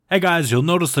Hey guys, you'll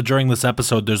notice that during this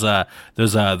episode there's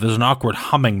an awkward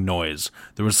humming noise.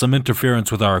 There was some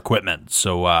interference with our equipment,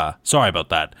 so sorry about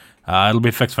that. It'll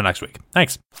be fixed for next week.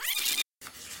 Thanks.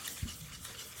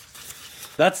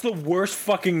 That's the worst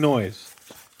fucking noise.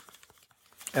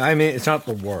 I mean, it's not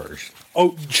the worst.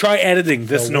 Oh, try editing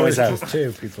this noise out.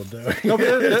 Too, people do. No,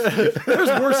 but there's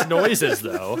worse noises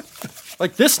though.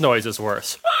 Like this noise is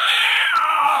worse.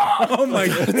 Oh my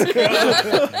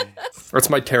god. Or it's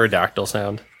my pterodactyl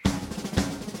sound.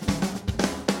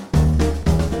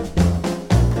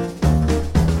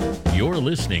 You're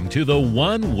listening to the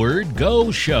One Word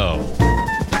Go Show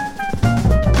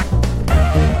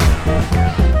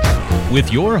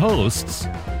with your hosts,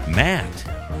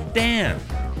 Matt, Dan,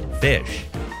 Fish,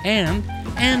 and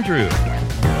Andrew.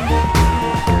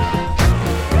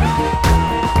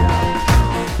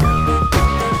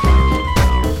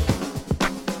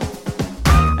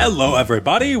 Hello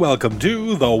everybody, welcome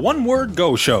to the One Word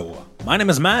Go Show. My name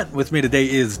is Matt, with me today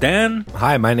is Dan.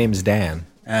 Hi, my name's Dan.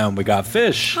 And we got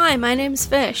Fish. Hi, my name's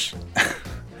Fish.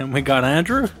 And we got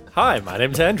Andrew. Hi, my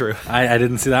name's Andrew. I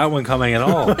didn't see that one coming at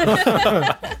all.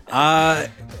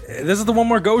 This is the One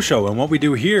Word Go Show, and what we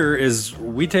do here is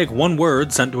we take one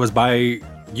word sent to us by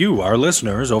you, our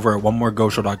listeners, over at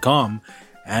onewordgoshow.com,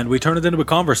 and we turn it into a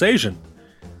conversation.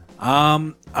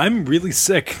 I'm really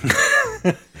sick.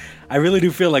 I really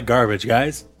do feel like garbage,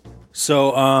 guys.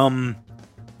 So,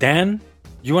 Dan,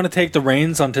 you want to take the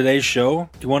reins on today's show?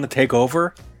 Do you want to take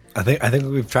over? I think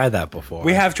we've tried that before.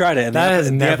 We have tried it, and that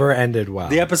has never ended well.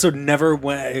 The episode never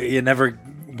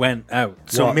went out.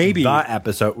 So well, maybe that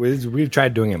episode we've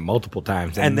tried doing it multiple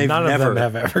times, and none of them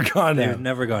have ever gone out. They've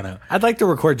never gone out. I'd like to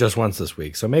record just once this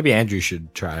week, so maybe Andrew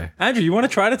should try. Andrew, you want to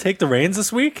try to take the reins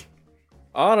this week?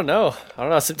 I don't know.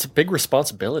 It's a big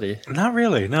responsibility. Not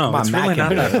really. No, it's Matt really can not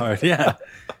do that it. hard. Yeah,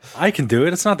 I can do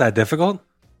it. It's not that difficult.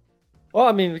 Well,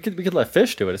 I mean, we could let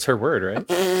Fish do it. It's her word, right?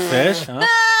 Fish, huh?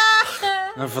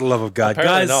 Oh, for the love of God,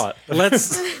 Apparently guys, not.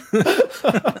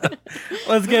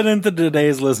 let's get into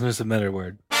today's listener submitted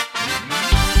word.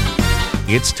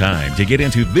 It's time to get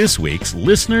into this week's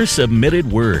listener submitted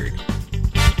word.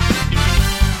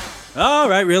 All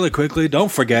right, really quickly, don't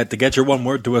forget to get your one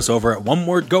word to us over at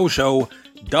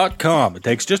onewordgoshow.com. It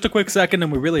takes just a quick second,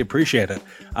 and we really appreciate it.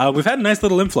 We've had a nice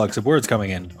little influx of words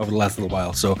coming in over the last little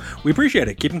while, so we appreciate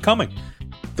it. Keep them coming.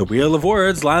 The Wheel of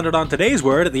Words landed on today's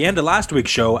word at the end of last week's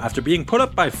show after being put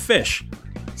up by Fish.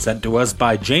 Sent to us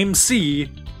by James C.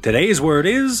 Today's word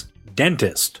is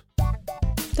dentist.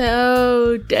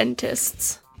 Oh,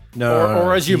 dentists.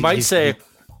 Or as you might say,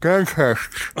 dentist.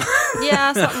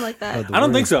 Yeah, something like that. I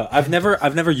don't think so. I've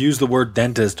never used the word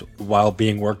dentist while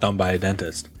being worked on by a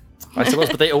dentist. I suppose,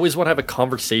 but they always want to have a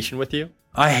conversation with you.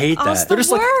 I hate Oh, that. it's They're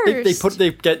just like worst.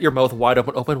 they get your mouth wide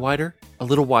open wider, a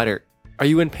little wider. Are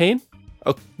you in pain?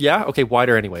 Oh yeah, okay,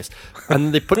 wider anyways. And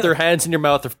then they put their hands in your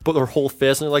mouth, their whole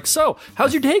fist, and they're like, "So,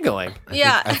 how's your day going?"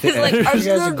 Yeah, I think it's like, you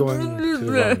guys are going too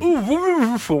long.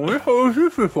 Oh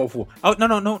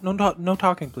no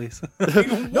talking, please.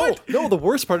 No, the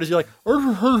worst part is you're like,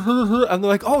 and they're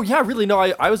like, "Oh yeah, really? No,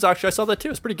 I saw that too.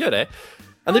 It's pretty good, eh?"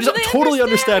 And they do just they totally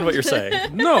understand what you're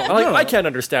saying. No, I can't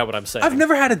understand what I'm saying. I've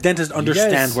never had a dentist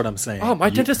understand guys- what I'm saying. Oh,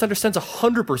 my dentist understands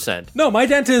 100%. No, my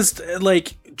dentist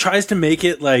tries to make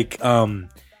it like I'm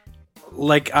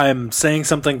saying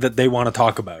something that they want to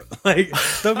talk about. Like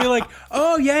they'll be like,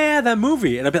 "Oh yeah, that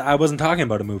movie," and I wasn't talking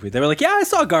about a movie. They were like, "Yeah, I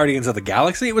saw Guardians of the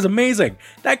Galaxy. It was amazing."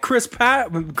 That Chris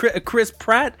Pratt.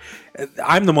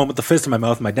 I'm the one with the fist in my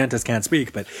mouth. My dentist can't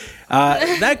speak, but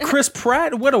that Chris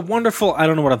Pratt. What a wonderful. I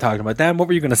don't know what I'm talking about. Dan, what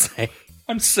were you gonna say?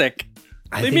 I'm sick.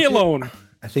 Leave me alone.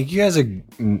 I think you guys are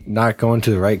not going to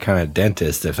the right kind of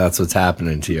dentist if that's what's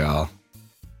happening to y'all.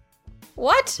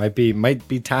 what? Might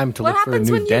be time to What look for a happens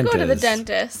new when you dentist. go to the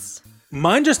dentist?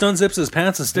 Mine just unzips his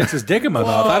pants and sticks his dick in my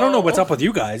mouth. I don't know what's up with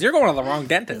you guys. You're going to the wrong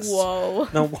dentist. Whoa.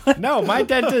 No, what? No, my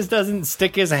dentist doesn't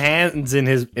stick his hands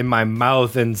in my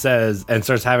mouth and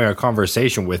starts having a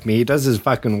conversation with me. He does his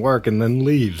fucking work and then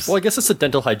leaves. Well, I guess it's the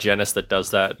dental hygienist that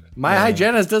does that. My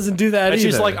hygienist doesn't do that And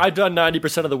either. she's like, I've done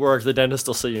 90% of the work. The dentist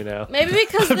will see you now. Maybe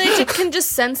because they can just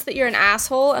sense that you're an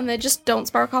asshole and they just don't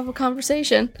spark off a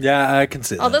conversation. Yeah, I can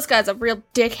see that. Oh, this guy's a real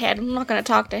dickhead. I'm not going to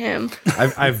talk to him.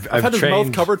 I've I've had his mouth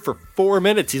trained. covered for 4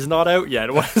 minutes. He's not out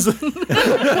yet. What is it?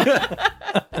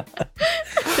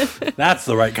 That's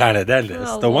the right kind of dentist.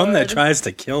 Oh, the one that Lord. tries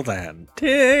to kill Dan.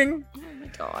 Ting. Oh my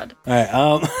god.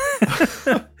 All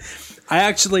right. I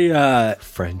actually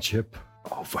Friendship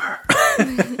over.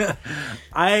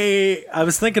 I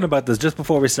was thinking about this just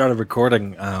before we started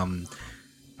recording.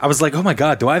 I was like, oh my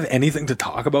god, do I have anything to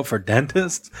talk about for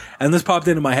dentists? And this popped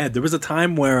into my head. There was a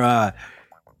time where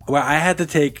Well, I had to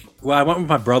take. Well, I went with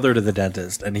my brother to the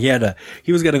dentist, and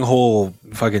he was getting a whole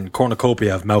fucking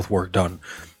cornucopia of mouth work done,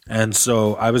 and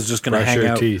so I was just gonna Brush hang your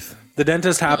out. teeth. The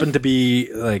dentist happened to be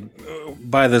like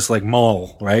by this like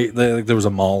mall, right? There was a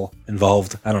mall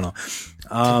involved. I don't know.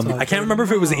 I can't remember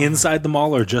if it was inside the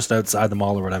mall or just outside the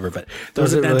mall or whatever. But there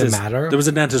was Does a it really dentist. matter? There was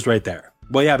a dentist right there.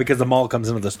 Well, yeah, because the mall comes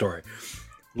into the story.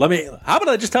 How about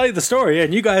I just tell you the story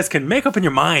and you guys can make up in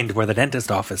your mind where the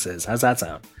dentist office is? How's that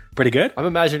sound? Pretty good? I'm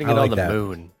imagining it I like on the that.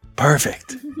 moon.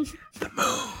 Perfect.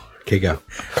 Okay, go.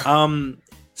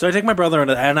 So I take my brother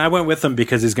and I went with him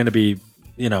because he's going to be,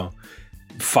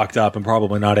 fucked up and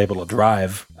probably not able to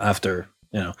drive after,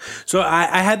 So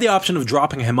I had the option of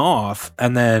dropping him off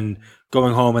and then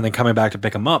going home and then coming back to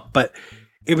pick him up. But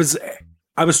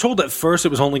I was told at first it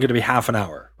was only going to be half an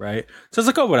hour, right? So I was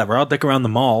like, oh, whatever. I'll dick around the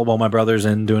mall while my brother's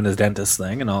in doing his dentist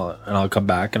thing and I'll come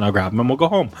back and I'll grab him and we'll go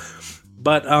home.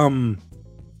 But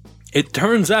it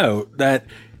turns out that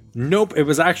nope, it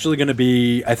was actually going to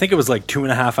be, I think it was like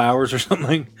 2.5 hours or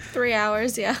something. 3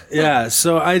 hours, yeah. Yeah,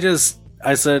 so I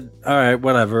said, all right,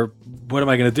 whatever. What am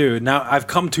I going to do? Now I've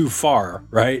come too far,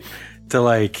 right? To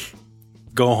like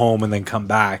go home and then come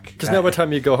back. Because now by the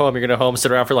time you go home, you're going to home,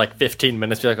 sit around for like 15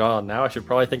 minutes, be like, oh, now I should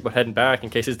probably think about heading back in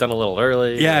case he's done a little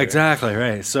early. Yeah, or- exactly,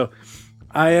 right. So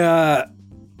I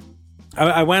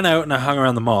went out and I hung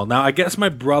around the mall. Now I guess my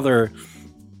brother,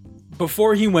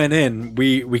 before he went in,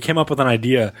 we came up with an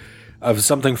idea of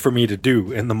something for me to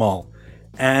do in the mall.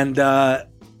 And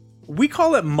we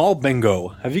call it mall bingo.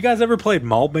 Have you guys ever played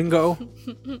mall bingo?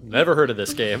 Never heard of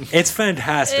this game. It's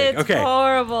fantastic. It's okay.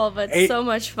 horrible, but so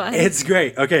much fun. It's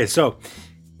great. Okay, so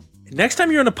next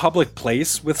time you're in a public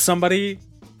place with somebody,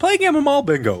 play a game of mall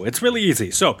bingo. It's really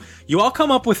easy. So you all come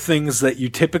up with things that you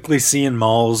typically see in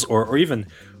malls or even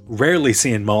rarely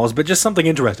see in malls, but just something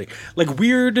interesting. Like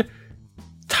weird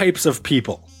types of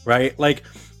people, right? Like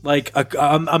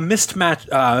a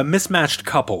mismatched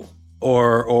couple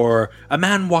or a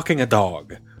man walking a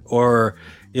dog or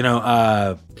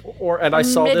And I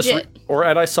saw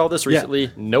this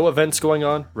recently. No events going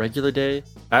on. Regular day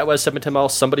at West Edmonton Mall.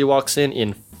 Somebody walks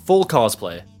in full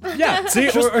cosplay. yeah, see,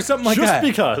 or something like Just that.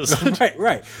 because.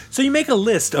 Right. So you make a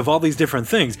list of all these different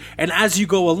things, and as you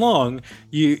go along,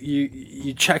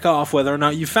 you check off whether or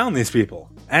not you found these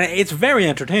people, and it's very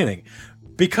entertaining.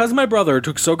 Because my brother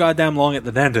took so goddamn long at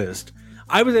the dentist,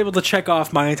 I was able to check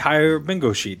off my entire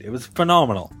bingo sheet. It was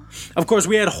phenomenal. Of course,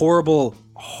 we had horrible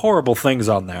things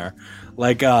on there,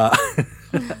 like I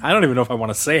don't even know if I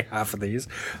want to say half of these,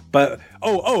 but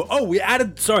we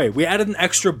added an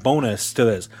extra bonus to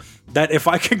this, that if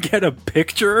I could get a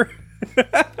picture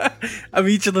of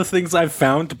each of the things I've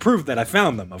found to prove that I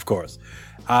found them, of course,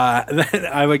 then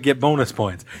I would get bonus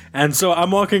points. And so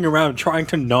I'm walking around trying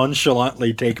to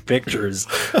nonchalantly take pictures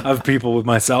of people with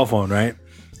my cell phone, right?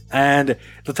 And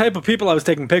the type of people I was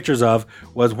taking pictures of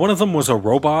was, one of them was a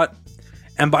robot,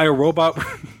 and by a robot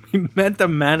we meant a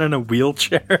man in a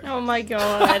wheelchair. Oh my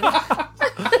god.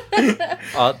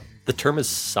 The term is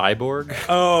cyborg.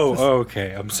 Oh,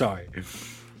 okay. I'm sorry.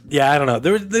 Yeah, I don't know.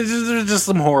 There's just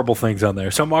some horrible things on there.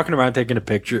 So I'm walking around taking a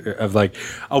picture of like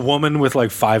a woman with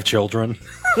like 5 children.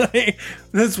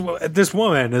 This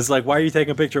woman is like, "Why are you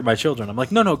taking a picture of my children?" I'm like,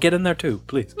 "No, get in there too,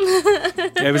 please."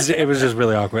 It was just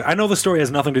really awkward. I know the story has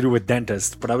nothing to do with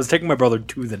dentists, but I was taking my brother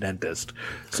to the dentist,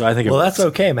 so I think. Well, that's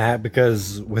okay, Matt,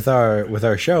 because with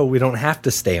our show, we don't have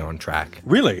to stay on track.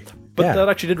 Really. But Yeah. that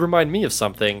actually did remind me of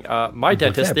something. My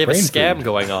dentist, that? they have a Brain scam food.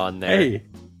 going on there. Hey,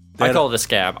 I call it a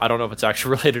scam. I don't know if it's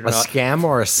actually related or A not. scam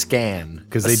or a scan?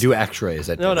 Because they do X-rays.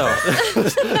 No.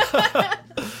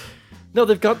 No,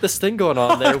 they've got this thing going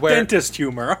on there where dentist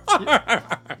humor. Fuck,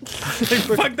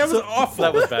 that was awful.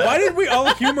 that was bad. Why did we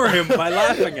all humor him by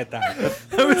laughing at that?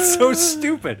 That was so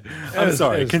stupid. I'm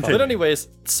sorry. Continue. But anyways,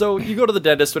 so you go to the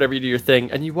dentist, whatever, you do your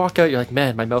thing, and you walk out, you're like,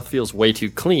 man, my mouth feels way too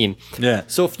clean. Yeah.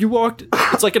 So if you walked,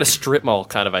 it's like in a strip mall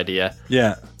kind of idea,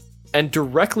 Yeah. and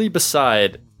directly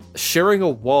beside, sharing a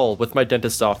wall with my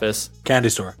dentist's office, Candy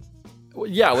store.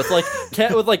 yeah, with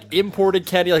like imported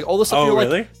candy, like all the stuff. Oh, you're like,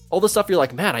 really? all the stuff you're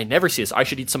like, man, I never see this. I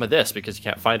should eat some of this because you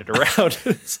can't find it around.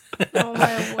 Oh my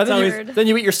And then word. then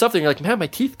you eat your stuff and you're like, man, my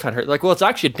teeth kind of hurt. Like, well, it's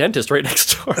actually a dentist right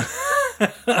next door.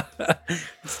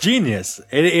 It's genius.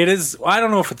 It is. I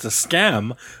don't know if it's a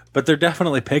scam, but they're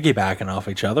definitely piggybacking off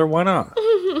each other. Why not?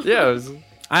 Yeah. It was,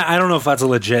 I don't know if that's a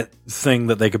legit thing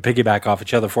that they could piggyback off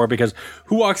each other for, because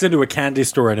who walks into a candy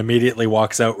store and immediately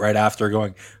walks out right after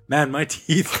going, man, my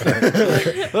teeth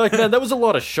hurt. like, man, that was a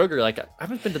lot of sugar. Like, I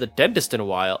haven't been to the dentist in a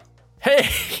while. Hey.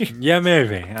 Yeah,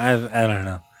 maybe. I don't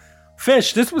know.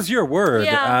 Fish, this was your word.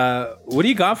 Yeah. What do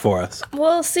you got for us?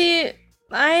 Well, see,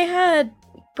 I had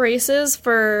braces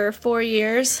for 4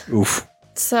 years. Oof.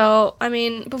 So, I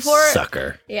mean, before...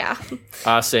 Sucker. Yeah.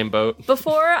 Same boat.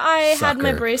 Before I had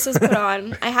my Sucker. braces put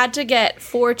on, I had to get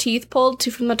 4 teeth pulled,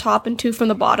 2 from the top and 2 from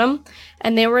the bottom.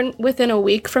 And they were within a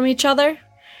week from each other.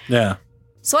 Yeah.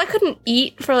 So I couldn't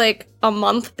eat for like a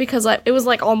month because it was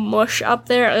like all mush up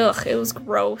there. Ugh, it was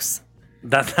gross.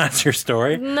 That's your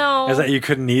story? No. Is that you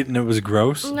couldn't eat and it was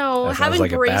gross? No, That sounds having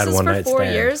like a bad braces for one-night 4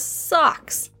 stand. years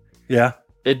sucks. Yeah.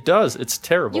 It does. It's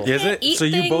terrible. You Is can't it? eat So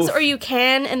you things, both- or you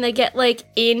can, and they get like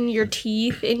in your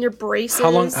teeth, in your braces.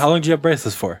 How long do you have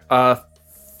braces for?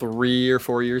 3 or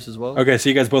 4 years as well. Okay, so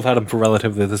you guys both had them for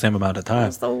relatively the same amount of time.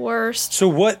 It's the worst. So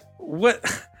what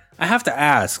I have to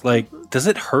ask, like, does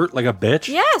it hurt like a bitch?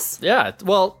 Yes. Yeah.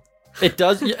 Well, it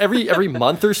does. Every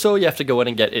month or so, you have to go in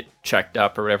and get it checked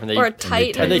up or whatever. And Or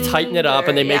tighten. and they tighten it up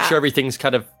and they make yeah. sure everything's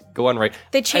kind of going right.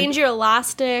 They change your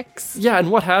elastics. Yeah.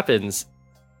 And what happens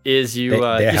is you They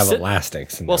you have sit-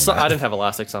 elastics. In Well, their so I mouth. didn't have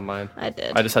elastics on mine. I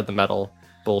did. I just had the metal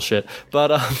bullshit. But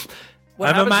what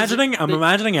I'm happens is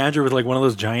imagining Andrew with like one of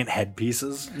those giant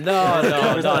headpieces. no,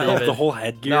 Covers not the, even. the whole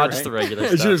headgear. Not right? just the regular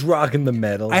It's stuff. just rocking the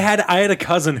metal. I had a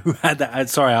cousin who had that.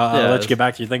 Sorry, I'll Yeah, let you get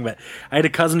back to your thing, but I had a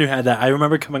cousin who had that. I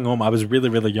remember coming home. I was really,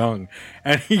 really young,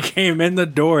 and he came in the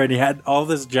door and he had all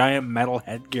this giant metal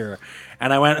headgear,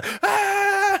 and I went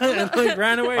ah! and like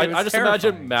ran away. It was I just terrifying.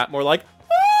 imagine Matt more like.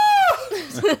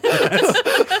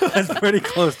 That's pretty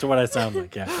close to what I sound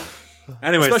like. Yeah.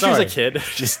 Anyway, Especially sorry. as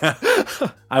a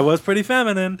kid. I was pretty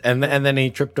feminine. and then he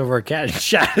tripped over a cat and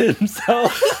shot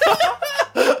himself.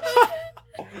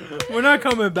 We're not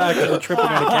coming back to the tripping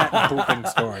on a cat and pooping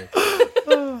story.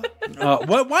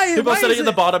 What? Why? People Why sitting is, in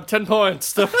the it, bottom, 10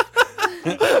 points.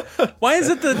 why is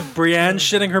it that Brienne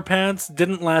shitting her pants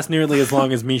didn't last nearly as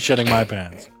long as me shitting my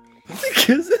pants?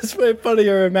 Because it's way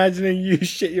funnier imagining you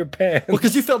shit your pants.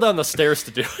 Because you fell down the stairs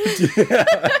to do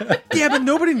it. Yeah, but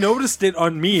nobody noticed it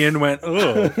on me and went,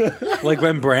 ugh. Like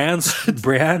when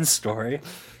Brienne's story.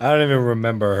 I don't even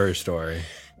remember her story.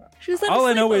 She was at a All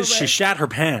I know is sleepover. she shat her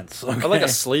pants. Okay? Or like a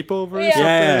sleepover or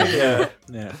Yeah.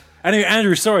 something. Yeah. Anyway,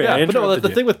 Andrew, sorry. I Yeah, but no, interrupted the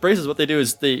you. thing with braces, what they do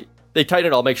is they tighten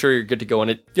it all, make sure you're good to go, and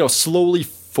it slowly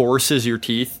forces your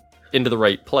teeth into the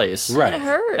right place. It Right.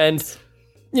 hurts.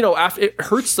 And after it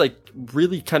hurts, like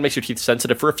really kind of makes your teeth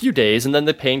sensitive for a few days, and then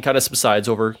the pain kind of subsides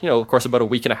over, of course, about a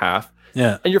week and a half,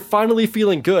 Yeah. and you're finally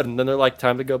feeling good, and then they're like,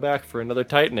 time to go back for another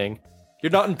tightening.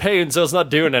 You're not in pain, so it's not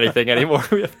doing anything anymore.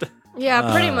 We have to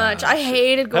yeah, pretty much. I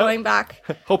hated going back.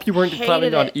 hope you weren't Hated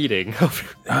planning on it. eating.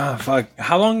 Oh, fuck.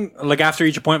 How long, like after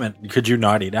each appointment, could you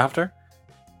not eat after?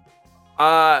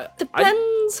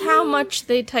 Depends how much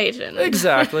they tighten.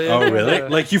 Exactly. Oh, really? Yeah.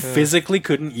 Like you physically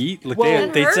couldn't eat? Like Well,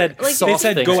 It they hurt, said like, they soft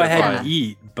said things go are ahead fine. and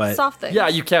eat, but Soft things. Yeah,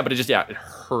 you can, but it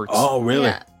hurts. oh, really?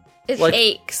 Yeah. It Like-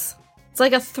 aches. It's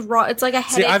like a it's like a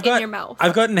See, headache in your mouth.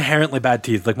 I've got inherently bad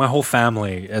teeth. Like my whole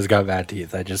family has got bad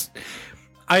teeth.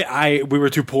 We were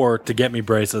too poor to get me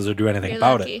braces or do anything You're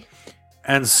about lucky. it.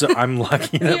 And so I'm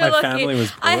lucky that You're my lucky. family was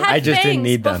poor. I had I just didn't fangs.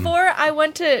 need them.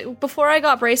 Before I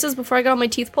got braces, before I got my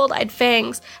teeth pulled, I had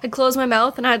fangs. I'd close my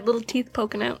mouth and I had little teeth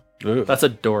poking out. Ooh. That's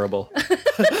adorable.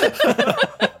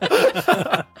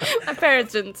 My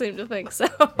parents didn't seem to think so.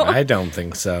 I don't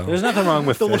think so. There's nothing wrong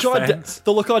with The fish look, on fangs.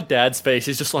 the look on Dad's face,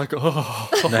 he's just like, oh.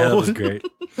 That was great.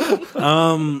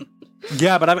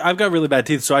 Yeah, but I've got really bad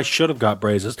teeth, so I should have got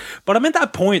braces. But I'm at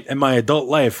that point in my adult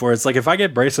life where it's like, if I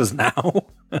get braces now,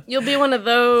 You'll be one of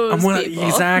those I'm one of, people.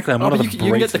 exactly. I'm Oh, one but of the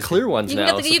you can get the braces clear ones You can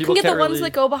now. get the, so you people can get the can't ones really-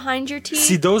 that go behind your teeth.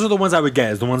 See, those are the ones I would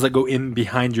get, is the ones that go in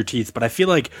behind your teeth. But I feel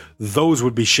like those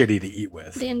would be shitty to eat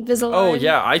with. the Invisalign. Oh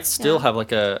yeah, I still have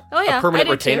like a I permanent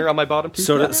do retainer too. on my bottom tooth.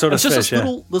 So now. does- so does it's just fish,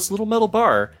 yeah. this little metal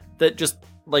bar that just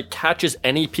like catches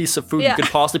any piece of food Yeah. you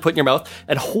could possibly put in your mouth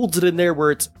and holds it in there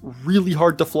where it's really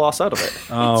hard to floss out of it.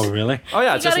 Oh, really? Oh yeah,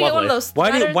 You it's just gotta get one lovely. of those.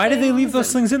 Why threader do they leave things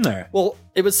those and- things in there? Well,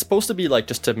 it was supposed to be like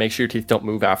just to make sure your teeth don't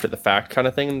move after the fact kind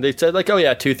of thing. And they said like, oh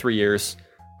yeah, 2-3 years.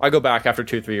 I go back after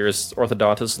 2-3 years.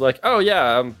 Orthodontist is like, oh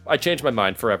yeah, I changed my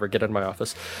mind forever. Get in my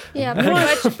office. Yeah,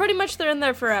 pretty much they're in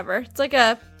there forever. It's like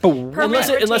a Unless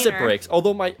permanent unless it retainer. breaks.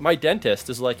 Although my dentist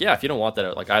is like, yeah, if you don't want that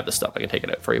out, like I have the stuff, I can take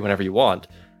it out for you whenever you want.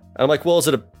 And I'm like, well, is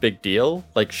it a big deal?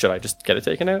 Like, should I just get it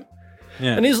taken out?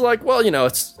 Yeah. And he's like, well,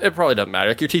 it probably doesn't matter.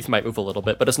 Like your teeth might move a little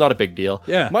bit, but it's not a big deal.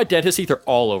 Yeah. My dentist teeth are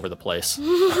all over the place.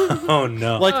 Oh,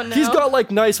 no. Like Oh, no. he's got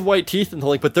like nice white teeth and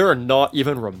like, but they're not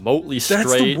even remotely straight.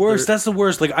 That's the worst. They're- That's the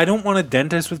worst. Like, I don't want a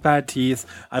dentist with bad teeth.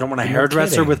 I don't want a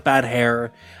hairdresser kidding. with bad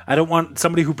hair. I don't want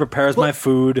somebody who prepares my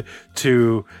food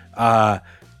to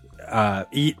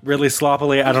eat really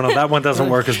sloppily. I don't know. That one doesn't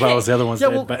work as well as the other ones Yeah,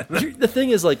 did. well, But the thing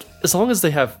is, like, as long as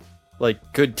they have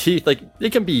like good teeth, like they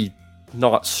can be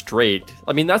not straight.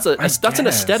 I mean, that's an guess.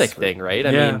 aesthetic thing, right? I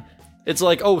Yeah. mean, it's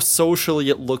like, oh, socially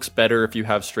it looks better if you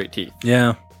have straight teeth.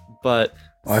 Yeah. But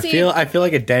Well, See- I feel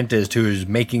like a dentist who is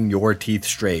making your teeth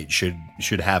straight should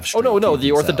have straight no, teeth the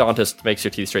himself. orthodontist makes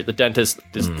your teeth straight. The dentist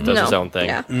does his own thing.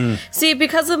 Yeah. See,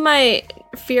 because of my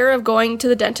fear of going to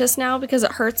the dentist now, because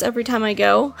it hurts every time I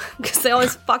go, because they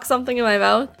always fuck something in my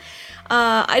mouth.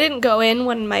 I didn't go in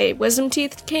when my wisdom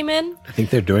teeth came in. I think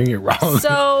they're doing it wrong.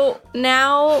 So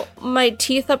now my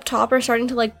teeth up top are starting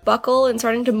to like buckle and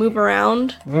starting to move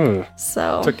around.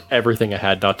 So Took everything I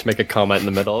had not to make a comment in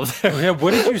the middle of there. Yeah,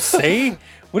 what did you say?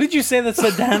 What did you say that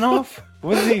set Dan off?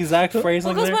 What was the exact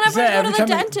phrasing because there? whenever I go to the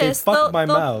dentist, they'll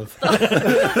mouth. poke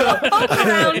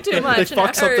around too much. They and fucked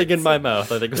it something in hurts. my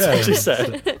mouth, I think was what she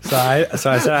said. So I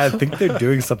said I think they're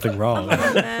doing something wrong.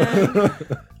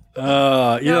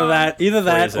 Either that,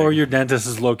 Phrasing. or your dentist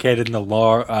is located in a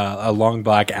long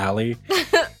black alley,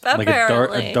 like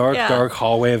Apparently, a dark yeah.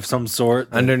 hallway of some sort.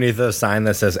 Underneath a sign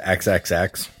that says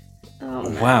XXX.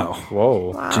 Wow,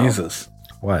 Whoa. Wow. Jesus.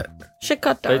 What? Shit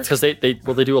got dark. Because they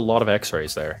do a lot of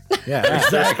x-rays there. Yeah,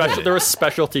 exactly. They're a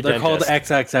specialty They're called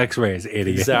dentist. XXX rays,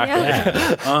 idiot.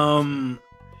 Exactly.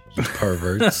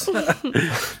 Perverts.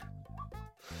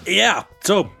 Yeah.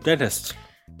 So dentists.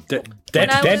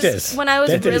 When I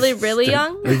was really, really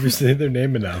young, If you say their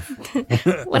name enough.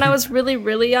 when I was really,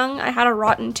 really young, I had a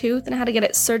rotten tooth and I had to get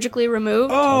it surgically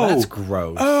removed. Oh, That's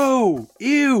gross. Oh,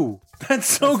 ew. That's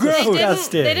so gross.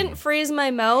 They didn't freeze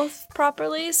my mouth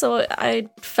properly, so I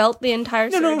felt the entire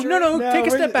surgery. No. Take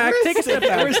a step back. Take a step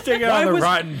back. We're sticking on the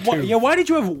rotten tooth. Why did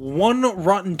you have one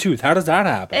rotten tooth? How does that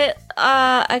happen? It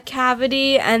a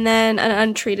cavity and then an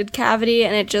untreated cavity,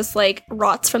 and it just like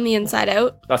rots from the inside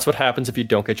out. That's what happens if you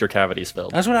don't get your cavities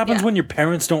filled. That's what happens Yeah. when your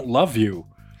parents don't love you.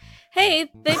 Hey,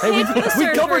 they paid for the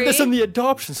surgery. We covered this in the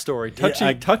adoption story.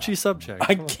 I- Touchy subject.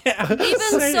 I can't. Even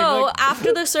so,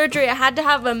 after the surgery, I had to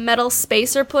have a metal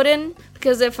spacer put in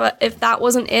because if that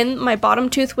wasn't in, my bottom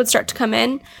tooth would start to come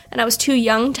in, and I was too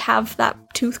young to have that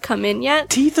tooth come in yet.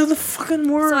 Teeth are the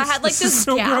fucking worst. So I had like This this is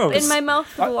so gap gross. in my mouth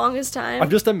for the longest time. I'm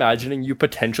just imagining you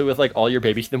potentially with like all your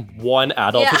baby teeth and one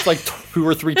adult Yeah. that's like 2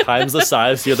 or 3 times the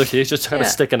size. The other teeth just kind of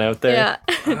Yeah. sticking out there.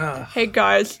 Yeah. Hey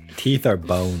guys, Teeth are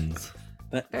bones.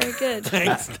 very good.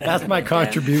 That's my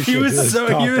contribution. He to was this so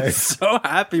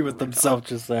topic. happy with himself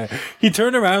just there. He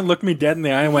turned around, looked me dead in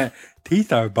the eye, and went,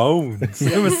 "Teeth are bones."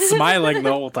 He was smiling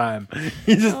the whole time.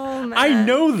 He just, Oh, man. I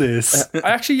know this.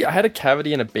 I had a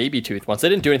cavity in a baby tooth once. They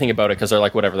didn't do anything about it because they're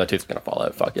like, whatever, that tooth's gonna fall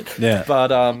out. Fuck it. Yeah.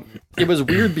 But it was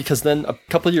weird because then a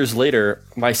couple of years later,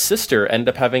 my sister ended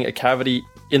up having a cavity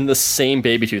in the same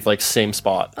baby tooth, like same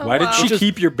spot. Why did wow. she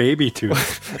keep your baby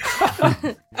tooth?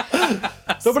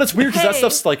 No, but it's weird because that Hey.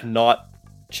 stuff's like not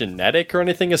genetic or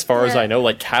anything as far as Yeah. I know.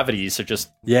 Like cavities are just.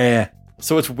 Yeah.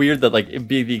 So it's weird that like it'd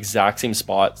be the exact same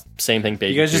spot, same thing.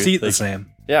 Baby. You guys just tooth, eat the like-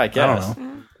 same. Yeah, I I guess. don't know.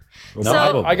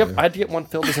 So I had to get one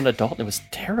filled as an adult, and it was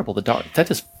terrible. That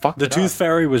just fucked The it tooth up.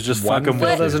 fairy was just One fucking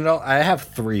filled with as you. an adult. I have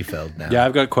 3 filled now. Yeah,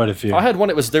 I've got quite a few. I had one.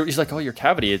 It was there. He's like, "Oh, your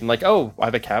cavity," and like, "Oh, I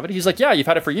have a cavity." He's like, "Yeah, you've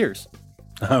had it for years."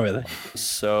 Oh, really?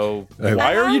 So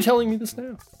why are you telling me this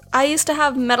now? I used to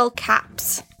have metal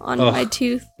caps on my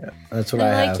tooth. That's what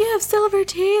They're I like, have. you have silver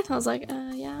teeth. I was like,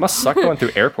 yeah. Must suck going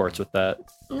through airports with that.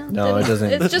 No, it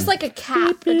doesn't. It's just like a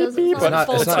cap. It doesn't. It's not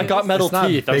full I tooth. got metal it's not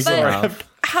teeth. I'm big sorry. enough.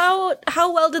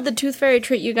 How well did the tooth fairy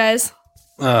treat you guys?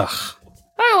 Ugh.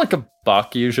 I like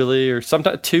 $1 usually, or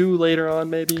sometimes 2 later on,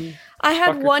 maybe. I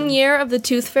had 1 year of the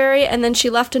tooth fairy, and then she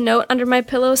left a note under my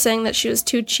pillow saying that she was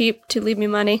too cheap to leave me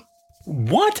money.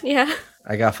 What? Yeah.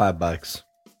 I got $5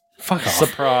 Fuck off.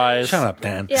 Surprise! Shut up,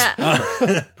 Dan.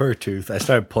 Yeah. per tooth. I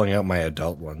started pulling out my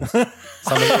adult ones.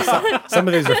 Some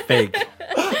of these are fake.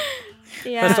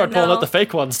 Yeah. I start pulling no. out the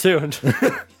fake ones too.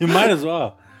 You might as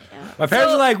well. My parents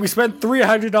So- are like, we spent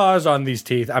 $300 on these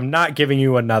teeth. I'm not giving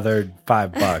you another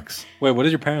 $5. Wait, what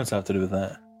did your parents have to do with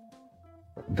that?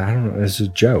 I don't know. It's a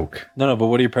joke. No, but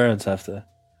what do your parents have to?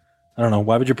 I don't know.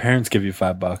 Why would your parents give you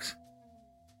 $5?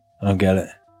 I don't get it.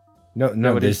 No,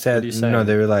 what they are said you saying? no.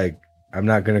 They were like, I'm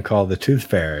not going to call the tooth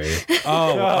fairy. Oh,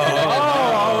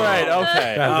 all right,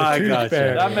 okay. The tooth gotcha.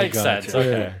 fairy. That makes Gotcha. sense.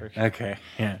 Okay. okay.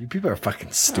 Yeah. You people are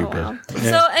fucking stupid. Wow.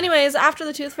 So, anyways, after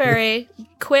the tooth fairy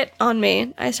quit on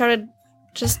me, I started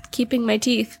just keeping my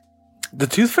teeth The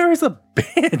tooth fairy's a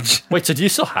bitch. Wait, so do you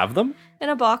still have them? in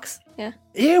a box. Yeah.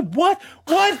 Ew, what?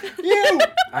 What? You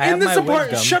I have in this my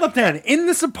apartment? wisdom. Shut up, Dan. In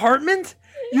this apartment,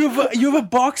 you have a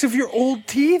box of your old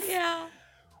teeth. Yeah.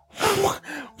 I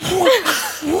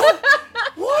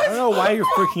don't know why you're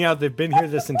freaking out. They've been here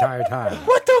this entire time.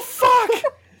 What the fuck?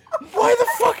 Why the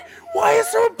fuck? Why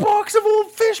is there a box of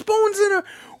old fish bones in her?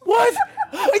 What?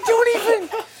 I don't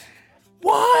even.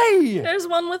 Why? There's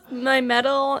one with my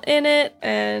medal in it,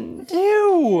 and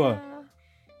Ew.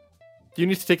 You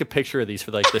need to take a picture of these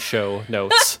for like the show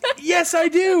notes. Yes, I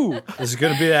do. This is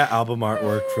gonna be that album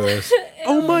artwork for this.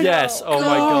 Oh my Yes. Oh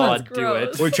my God. god, do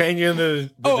it. We're changing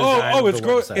the design Oh, of it's the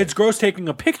gross. website. It's gross taking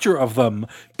a picture of them,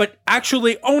 but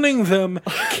actually owning them,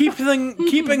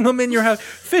 keeping them in your house.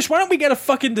 Fish, why don't we get a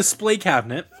fucking display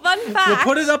cabinet? fun fact. We'll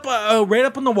put it up right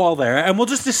up on the wall there, and we'll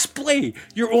just display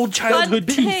your old childhood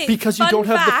Fun- teeth. hey, Because you fun don't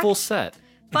have the fact. full set.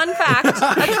 Fun fact: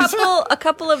 a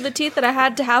couple of the teeth that I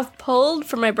had to have pulled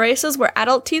from my braces were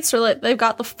adult teeth, so like they've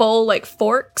got the full like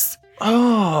forks.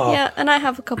 Oh, Yeah, and I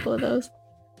have a couple of those.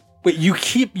 wait,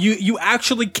 you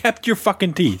actually kept your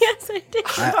fucking teeth? Yes, I did.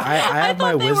 I have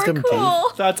my thought they wisdom were cool.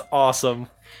 That's awesome.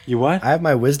 You what? I have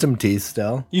my wisdom teeth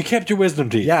still. You kept your wisdom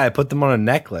teeth? Yeah, I put them on a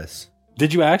necklace.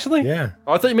 Did you actually? Yeah.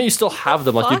 Oh, I thought you meant you still have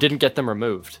them, like you Fuck. didn't get them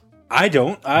removed. I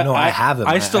don't. No, I have them.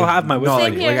 I still have my wisdom. No,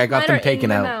 Same like, here. I got Mine them are in taken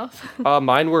my out. mouth.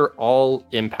 Mine were all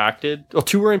impacted. Well,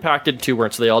 2 were impacted, 2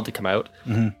 weren't, so they all had to come out.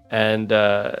 And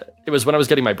it was when I was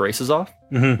getting my braces off.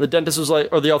 The dentist was like,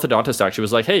 or the orthodontist actually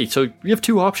was like, hey, so you have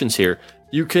 2 options here.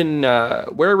 You can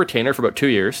wear a retainer for about 2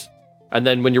 years, and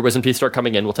then when your wisdom teeth start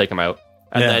coming in, we'll take them out.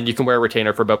 And Yeah. then you can wear a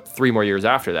retainer for about 3 more years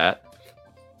after that.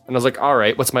 And I was like, all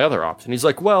right, what's my other option? He's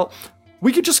like, well,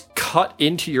 we could just cut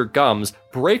into your gums,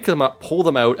 break them up, pull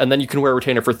them out, and then you can wear a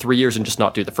retainer for 3 years and just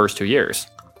not do the first 2 years.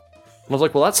 And I was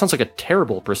like, well, that sounds like a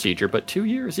terrible procedure, but 2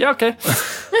 years? Yeah, okay.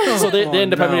 So they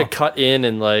end up having to cut in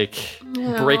and like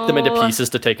break them into No. pieces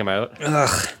to take them out.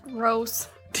 Ugh, Gross.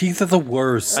 teeth are the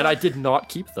worst. And I did not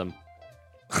keep them.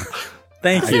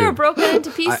 Thank They were you. broken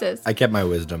into pieces. I kept my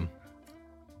wisdom.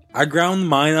 I ground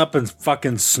mine up and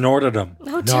fucking snorted them. Oh,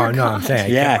 No, dear no, I'm God.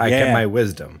 saying I Yeah. kept my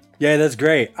wisdom. Yeah, that's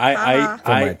great. For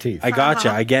my teeth. I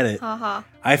gotcha. I get it. Haha.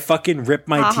 I fucking ripped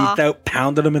my teeth out,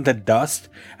 pounded them into dust,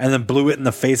 and then blew it in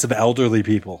the face of elderly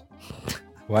people.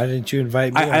 Why didn't you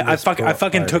invite me? I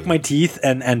fucking took my teeth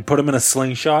and put them in a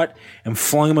slingshot and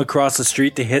flung them across the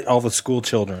street to hit all the school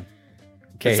children.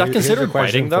 Okay, Is that here's considered a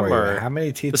question biting them, for you. or- How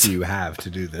many teeth do you have to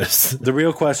do this? The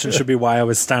real question should be why I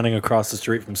was standing across the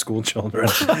street from school children.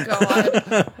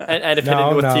 God. And if No,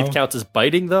 hitting with no. teeth counts as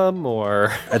biting them,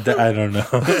 or I don't know.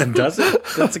 Does it?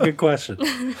 That's a good question.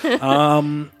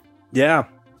 Yeah,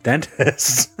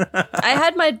 dentist. I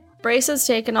had my braces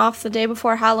taken off the day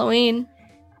before Halloween.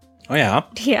 Oh yeah,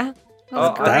 Yeah. That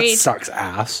was that great. sucks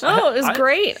ass. Oh, it was I-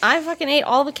 great. I fucking ate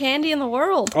all the candy in the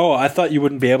world. Oh, I thought you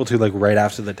wouldn't be able to like right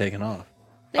after they're taken off.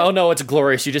 oh no, it's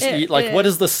glorious. You just It eat like is. what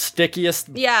is the stickiest,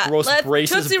 Yeah. gross let's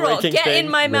braces Tootsie Roll, breaking get thing?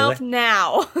 in my mouth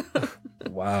now.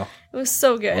 Wow. It was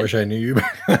so I good. wish I knew you.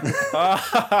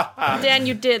 Dan,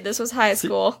 you did. This was high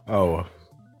school. Oh,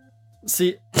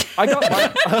 See, I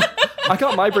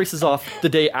got my braces off the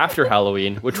day after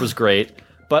Halloween, which was great.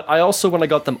 But I also, when I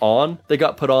got them on, they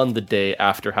got put on the day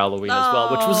after Halloween as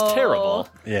well, which was terrible.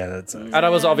 Yeah, that's And I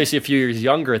was obviously a few years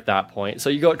younger at that point. So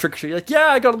you go trick or treat, you're like, yeah,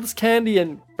 I got all this candy,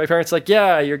 and my parents are like,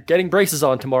 yeah, you're getting braces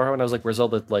on tomorrow. And I was like, where's all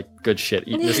the like good shit?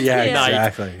 Eat this Yeah, tonight.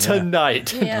 exactly, yeah.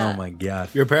 Tonight. Yeah. Oh my god.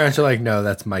 your parents are like, no,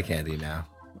 that's my candy now.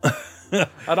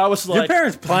 And I was Your like,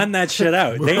 parents planned that shit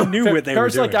out. They knew what they were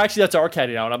parents are doing. like, actually, that's our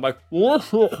candy now. And I'm like, what?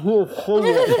 Fuck. What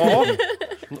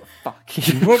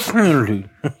candy?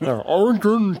 I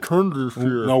didn't candy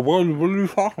here. No, what are you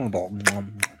talking about?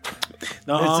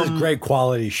 No, This is great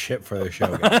quality shit for the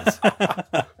show, guys.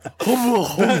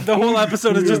 the whole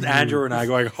episode is just Andrew and I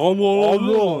going,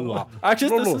 hello.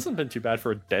 Actually, this hasn't been too bad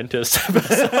for a dentist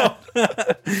episode.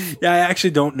 Yeah, I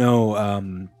actually don't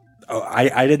know.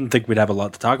 I didn't think we'd have a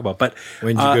lot to talk about, but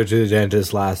When did you go to the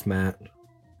dentist last, Matt?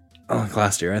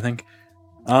 last year, I think.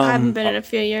 I haven't been in a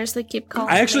few years. They keep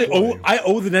calling I actually me. I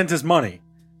owe the dentist money.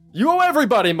 You owe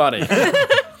everybody money.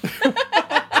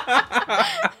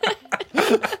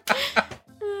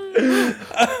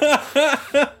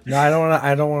 No, I don't want.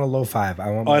 I don't want a low five. I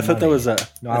want. Oh, My I thought that money. was a.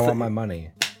 No, I want my money.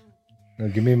 No,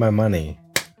 give me my money.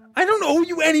 I don't owe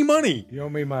you any money. You owe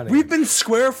me money. We've been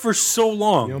square for so You owe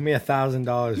long. me $1,000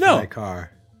 No. for my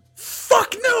car.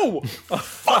 Fuck no.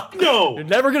 Fuck no. You're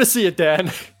never gonna see it,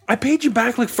 Dan. I paid you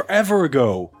back like forever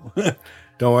ago.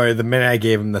 Don't worry. The minute I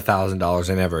gave him the $1,000,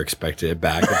 I never expected it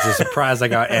back. It's a surprise I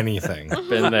got anything.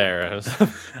 Been there.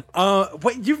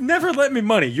 Wait, you've never lent me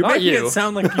money. You're Not making you. it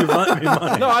sound like you lent me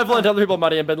money. No, I've lent other people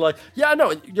money and been like, yeah,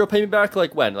 no, you'll pay me back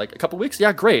like when? Like a couple weeks?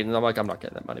 Yeah, great. And I'm like, I'm not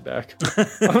getting that money back.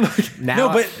 Now, No,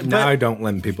 but- now I don't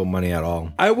lend people money at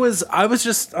all. I was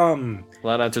just Well,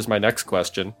 that answers my next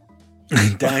question.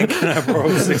 Dan, can I borrow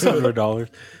 $600?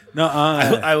 No,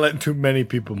 I lent too many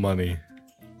people money.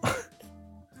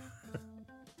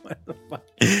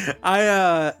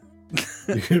 I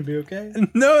You gonna be okay?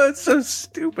 No, it's so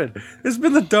stupid. It's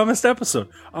been the dumbest episode.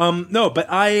 No, but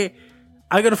I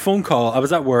got a phone call. I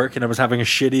was at work and I was having a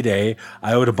shitty day.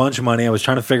 I owed a bunch of money. I was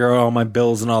trying to figure out all my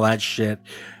bills and all that shit.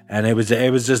 And it was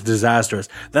just disastrous.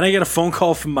 Then I get a phone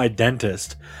call from my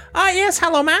dentist. Yes,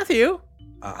 hello, Matthew.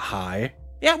 Hi.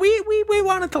 Yeah, we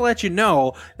wanted to let you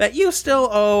know that you still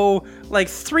owe like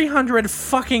 $300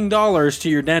 fucking to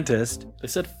your dentist. They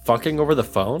said fucking over the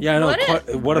phone? Yeah, I know.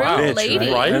 What a rude bitch,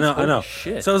 lady. right? I know. Holy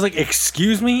shit. So I was like,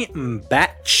 "Excuse me,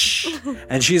 batch,"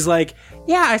 and she's like,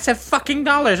 "Yeah, I said fucking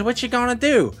dollars. What you gonna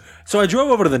do?" So I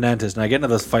drove over to the dentist, and I get into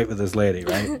this fight with this lady,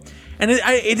 right? And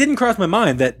it didn't cross my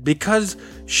mind that because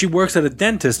she works at a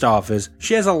dentist office,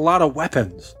 she has a lot of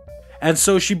weapons, and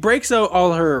so she breaks out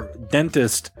all her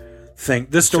dentist thing.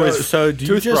 This story So do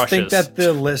you just think Toothbrushes. that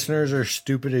the listeners are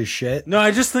stupid as shit? No,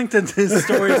 I just think that this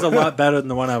story is a lot better than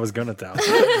the one I was going to tell.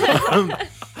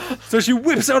 So she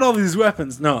whips out all these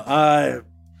weapons. No,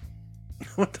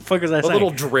 what the fuck was I The saying? little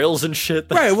drills and shit.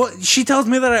 Right, well, she tells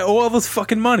me that I owe all this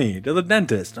fucking money to the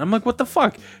dentist. I'm like, what the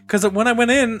fuck? Because when I went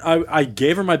in, I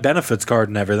gave her my benefits card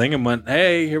and everything and went,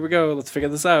 hey, here we go, let's figure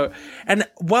this out. And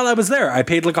while I was there, I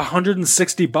paid like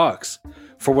 $160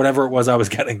 for whatever it was I was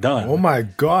getting done. Oh my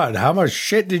god! How much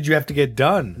shit did you have to get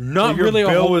done? Not Your really a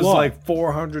bill whole was lot. like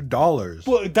 $400.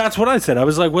 Well, that's what I said. I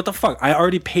was like, what the fuck? I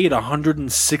already paid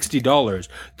 $160.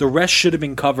 The rest should have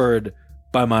been covered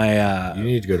by my You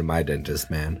need to go to my dentist,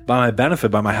 man. by my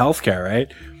benefit, by my health care,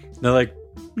 right? And they're like,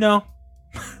 no.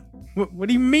 What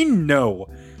do you mean, no?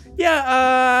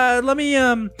 Yeah, let me,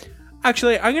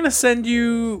 actually, I'm going to send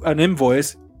you an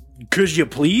invoice. Could you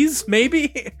please,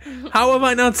 maybe? How have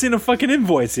I not seen a fucking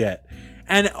invoice yet?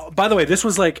 And by the way, this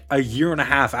was like a year and a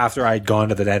half after I'd gone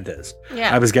to the dentist.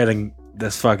 Yeah. I was getting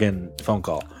this fucking phone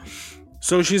call.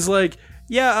 So she's like,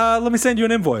 yeah, let me send you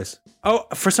an invoice. Oh,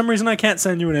 for some reason I can't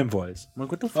send you an invoice. I'm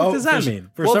like, what the fuck does that mean?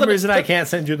 For Well, some then reason, it- I can't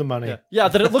send you the money. Yeah,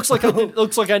 then it looks like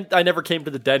I never came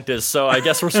to the dentist, so I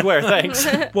guess we're square. Thanks.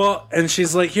 Well, and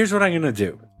she's like, here's what I'm going to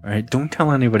do. All right. Don't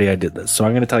tell anybody I did this. So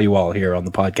I'm going to tell you all here on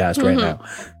the podcast right now.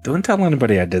 Don't tell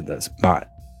anybody I did this, but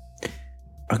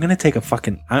I'm going to take a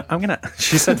fucking, I'm going to,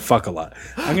 she said fuck a lot.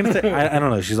 I'm going to, I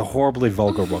don't know. She's a horribly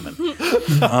vulgar woman.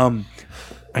 I'm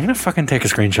going to fucking take a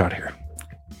screenshot here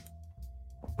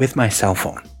with my cell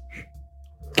phone.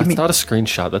 That's not a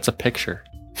screenshot. That's a picture.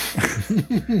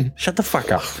 Shut the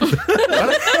fuck up.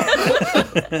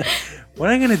 What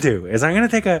I'm gonna do is I'm gonna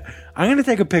take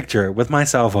a picture with my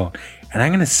cell phone and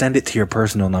I'm gonna send it to your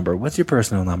personal number. What's your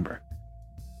personal number?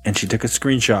 And she took a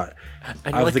screenshot And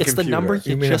of you're like, the it's the computer. number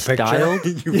you mean a just picture? dialed.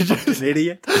 You fucking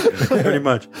idiot. Pretty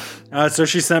much. So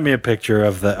she sent me a picture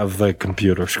of the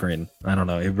computer screen. I don't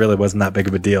know. It really wasn't that big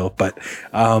of a deal, but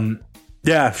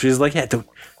yeah, she's like, yeah,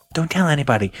 don't tell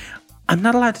anybody. I'm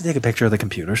not allowed to take a picture of the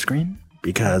computer screen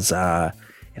because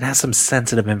it has some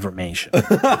sensitive information.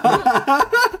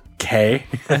 Okay.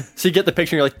 So you get the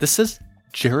picture, and you're like, this is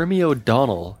Jeremy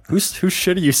O'Donnell. Whose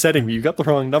shit are you sending me? You got the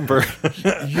wrong number.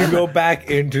 You go back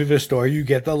into the store, you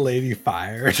get the lady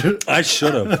fired. I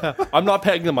should have. I'm not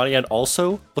paying the money, and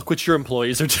also, look what your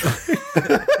employees are doing.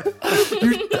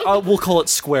 We'll call it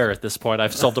square at this point.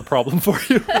 I've solved a problem for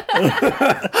you.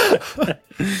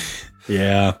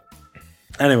 Yeah.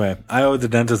 Anyway, I owe the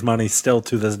dentist money still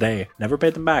to this day. Never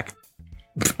paid them back.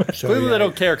 So, Clearly, yeah. they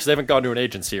don't care because they haven't gone to an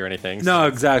agency or anything. No,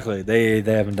 exactly. They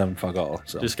haven't done fuck all.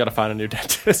 So Just got to find a new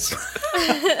dentist.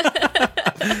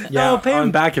 yeah, I'll pay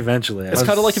them back eventually. It's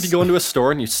kind of like if you go into a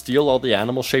store and you steal all the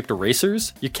animal-shaped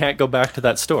erasers, you can't go back to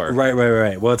that store. Right.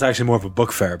 Well, it's actually more of a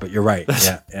book fair, but you're right.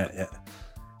 Yeah.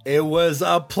 It was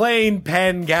a plane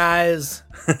pen, guys.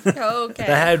 Okay.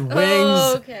 That had wings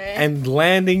Okay. and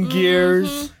landing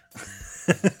gears.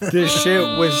 This shit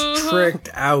was tricked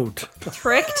out.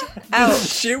 Tricked out.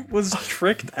 Shit was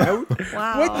tricked out.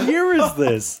 Wow. What year is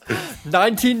this?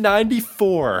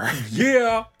 1994.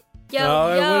 Yeah. Yo, No,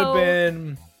 it yo.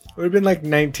 would have been like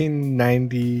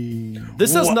 1990.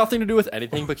 This has nothing to do with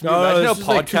anything, but can you No, imagine how this is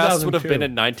like podcasts would have 2002. been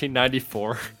in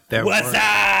 1994? There What's weren't. up?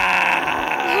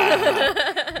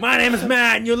 My name is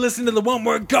Matt, and you're listening to the One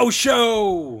Word Go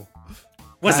Show.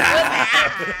 What's up?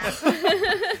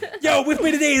 Yo, with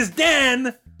me today is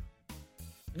Dan.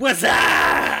 What's up?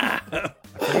 I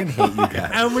fucking hate you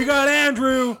guys. And we got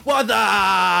Andrew. What the?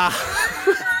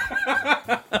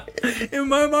 In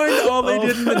my mind, all they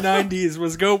did in the 90s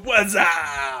was go, what's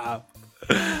up?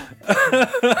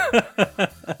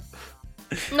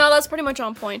 No, that's pretty much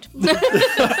on point. I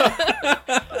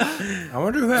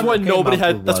wonder who That's why nobody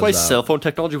had. That's why cell phone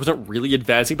technology wasn't really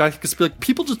advancing back. Because like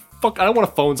people just fuck. I don't want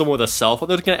to phone someone with a cell phone.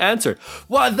 They're just gonna answer.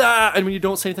 What the? And when you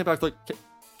don't say anything back, like,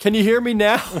 can you hear me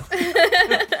now?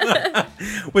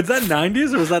 Was that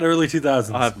 90s or was that early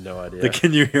 2000s? I have no idea. The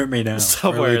Can You Hear Me Now?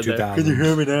 Somewhere Early in there. 2000s. Can you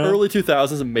hear me now? Early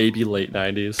 2000s and maybe late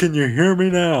 90s. Can you hear me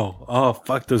now? Oh,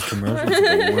 fuck those commercials.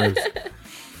 Are the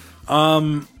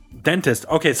worst. Dentist.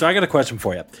 Okay, so I got a question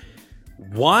for you.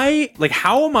 Why, like,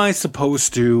 how am I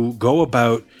supposed to go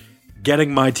about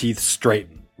getting my teeth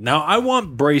straightened? Now, I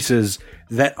want braces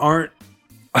that aren't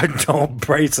adult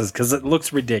braces because it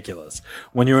looks ridiculous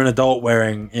when you're an adult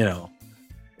wearing,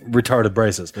 retarded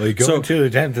braces. Well, you go to the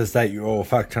dentist that you owe a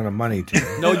fuck ton of money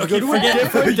to. No, you go to a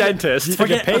different dentist.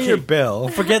 Pay your bill.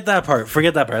 Forget that part.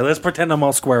 Let's pretend I'm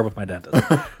all square with my dentist.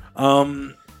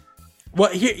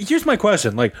 Here's my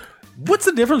question. Like, what's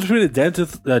the difference between a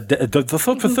dentist? What's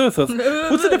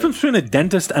the difference between a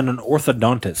dentist and an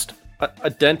orthodontist? A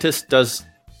dentist does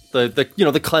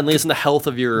the cleanliness and the health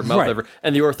of your mouth, Right.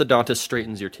 And the orthodontist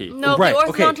straightens your teeth. No, Right, the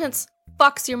okay. orthodontist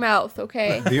fucks your mouth,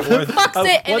 okay? They're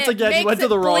Once again, you went to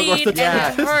the wrong and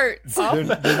orthodontist. it hurts.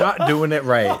 not doing it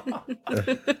right.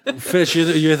 Fish,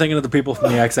 you're thinking of the people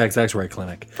from the XXX Ray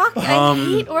Clinic. Fuck, I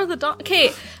hate orthodontist.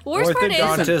 Okay, worst part is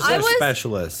Orthodontists I are was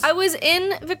specialists. I was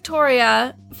in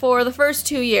Victoria for the first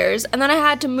 2 years, and then I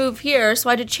had to move here, so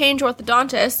I had to change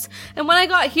orthodontists. And when I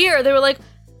got here, they were like,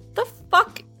 "The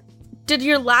fuck did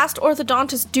your last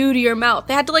orthodontist do to your mouth?"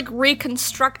 They had to like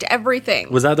reconstruct everything.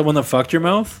 Was that the one that fucked your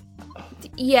mouth?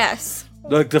 Yes.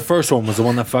 Like the first one was the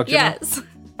one that fucked your mouth? Yes.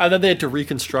 And then they had to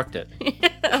reconstruct it.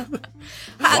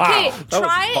 Okay,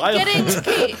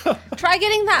 try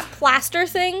getting that plaster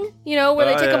thing, where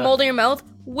they Oh, take yeah. a mold in your mouth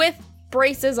with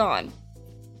braces on.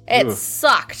 It Ugh.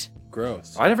 sucked.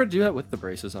 Gross. I never do that with the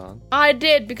braces on. I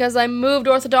did because I moved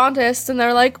orthodontists and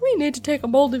they're like, "We need to take a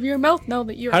mold of your mouth now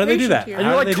that you're How a do they do patient that? here." And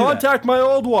How you're do like, they do that? contact my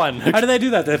old one. How do they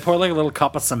do that? They pour like a little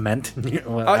cup of cement.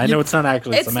 I know it's not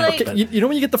actually It's cement. like- but- You know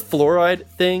when you get the fluoride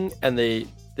thing and they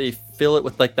fill it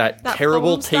with like that That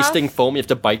terrible foam stuff? tasting foam you have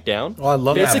to bite down? Oh, I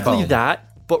love Basically that.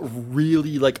 that, but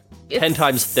really like 10 It's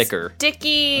times thicker.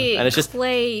 Sticky And it's just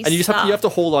clay And you just have to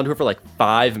hold on to it for like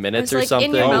 5 minutes It's or like something.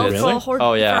 in your mouth really? for, a whole,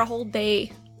 Oh, yeah. for a whole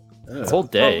day. The whole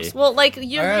day. Well, like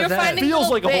you're that finding feels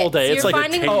little like a whole bits. day. It's You're like a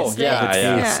finding taste. little Oh, yeah,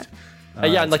 bits.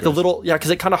 yeah. And like the little, because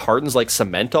it kind of hardens like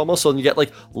cement almost. So then you get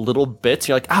like little bits.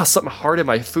 You're like, something hard in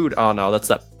my food. Oh no, that's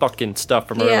that fucking stuff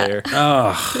from Yeah. earlier.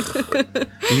 Ugh.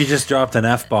 You just dropped an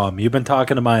F-bomb. You've been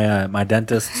talking to my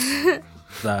dentist's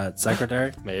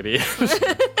secretary? Maybe.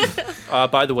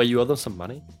 By the way, you owe them some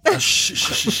money.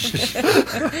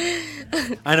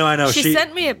 I know. She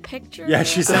sent me a picture. Yeah,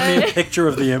 she sent me a picture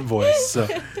of the invoice. So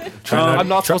I'm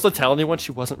not supposed to tell anyone.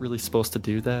 She wasn't really supposed to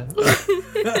do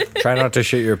that. Try not to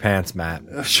shit your pants, Matt.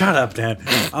 shut up, Dan.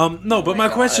 No, but my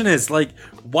question is like,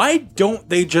 why don't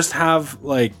they just have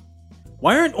like,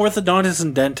 why aren't orthodontists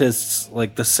and dentists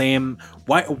like the same?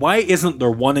 Why isn't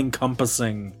there one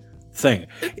encompassing thing?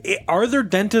 Are there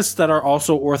dentists that are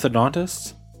also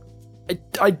orthodontists?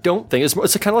 I don't think it's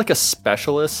kind of like a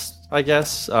specialist, I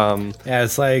guess. Yeah,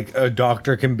 it's like a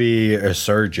doctor can be a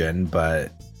surgeon,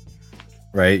 but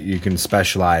right, you can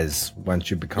specialize once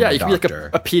you become Yeah, a you can be doctor.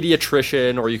 like a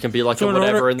pediatrician, or you can be like So a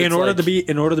whatever. and in it's order like- to be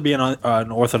an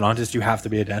orthodontist, you have to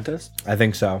be a dentist. I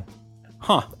think so.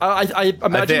 Huh? I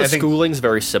imagine I the think- schooling's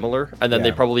very similar, and then they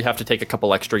Yeah. probably have to take a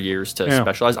couple extra years to Yeah.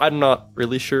 specialize. I'm not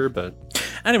really sure, but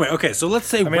Anyway, okay. So let's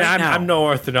say I mean, right now, I'm no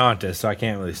orthodontist, so I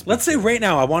can't really speak. let's say right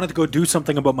now I wanted to go do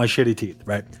something about my shitty teeth.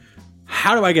 Right?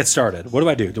 How do I get started? What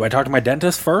do? Do I talk to my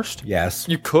dentist first? Yes.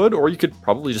 you could, or you could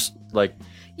probably just like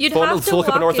You'd phone, have to look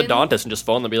up an walk in- orthodontist and just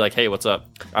phone them, and be like, "Hey, what's up?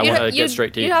 I want to get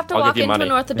straight teeth. You'd have to I'll walk give you into money."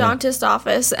 an orthodontist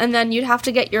office, and then you'd have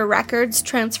to get your records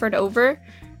transferred over.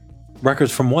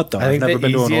 Records from what though? I think I've never the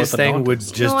been to an easiest thing orthodontist. would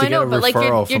just No, to I get know, a but, like,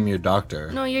 referral you're- from your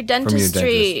doctor. No, your From your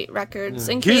dentistry records,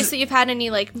 in Here's- case that you've had any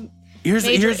like. Here's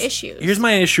major here's issues. here's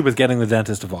my issue with getting the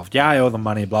dentist involved. Yeah, I owe them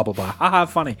money. Blah blah blah. Haha,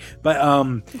 funny. But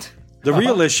the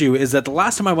real issue is that the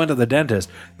last time I went to the dentist,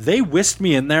 they whisked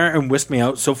me in there and whisked me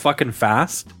out so fucking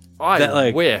fast. I that,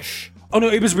 like- wish. Oh no,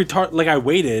 it was retarded. Like I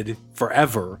waited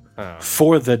forever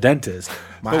for the dentist,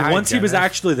 but My once he was hygienist.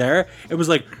 actually there, it was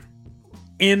like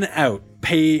in out,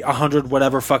 pay $100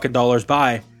 whatever fucking dollars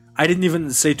by. I didn't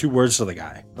even say 2 words to the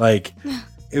guy. Like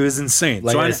it was insane.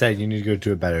 Like So I said, you need to go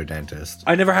to a better dentist.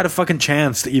 I never had a fucking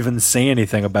chance to even say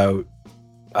anything about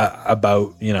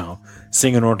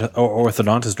seeing an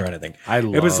orthodontist or anything.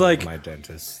 It was like my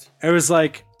dentist. it was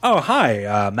like, oh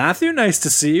hi, Matthew, nice to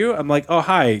see you. I'm like, oh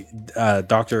hi,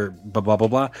 Doctor blah blah blah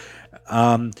blah.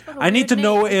 I need to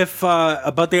know if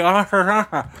about the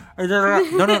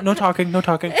no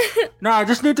talking. No, I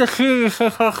just need to see.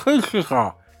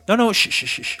 No,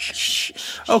 shh.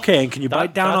 Okay, and can you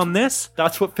bite down on this?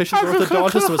 That's what Fish's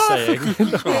orthodontist was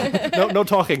saying. No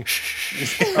talking.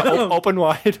 Shh. Open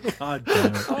wide. God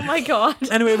damn it. Oh my god.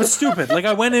 Anyway, it was stupid. Like,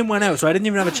 I went in, went out, so I didn't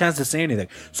even have a chance to say anything.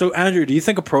 So, Andrew, do you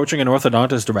think approaching an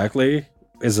orthodontist directly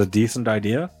is a decent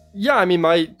idea? Yeah, I mean,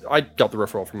 I got the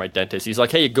referral from my dentist. He's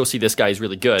like, hey, go see this guy. He's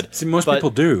really good. See, most people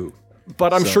do.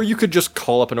 But I'm sure you could just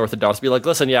call up an orthodontist and be like,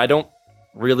 listen, I don't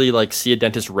really like see a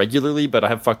dentist regularly, but I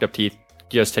have fucked up teeth.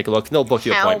 You guys take a look. And they'll book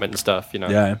you an Help. appointment and stuff,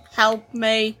 Yeah. Help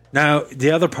me. Now,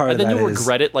 the other part And of then that you'll is...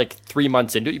 regret it like 3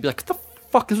 months into it. You'd be like, what the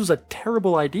fuck? This was a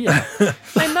terrible idea.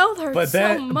 My mouth hurts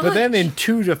so much. But then in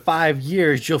 2 to 5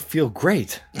 years, you'll feel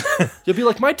great. You'll be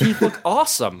like, my teeth look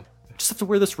awesome. I just have to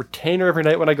wear this retainer every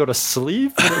night when I go to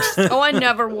sleep. Oh, I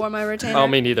never wore my retainer. Oh,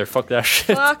 me neither. Fuck that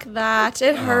shit. Fuck that.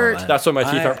 It hurt. That's why my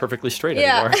teeth aren't perfectly straight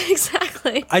Yeah, anymore.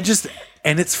 exactly.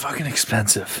 And it's fucking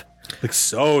expensive. Like,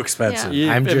 so expensive. You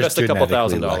I'm just invest a couple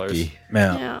genetically $1,000. lucky.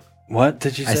 Man. Yeah. What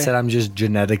did you say? I said I'm just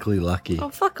genetically lucky. Oh,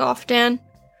 fuck off, Dan.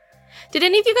 Did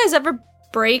any of you guys ever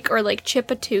break or like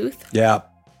chip a tooth? Yeah.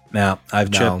 Yeah,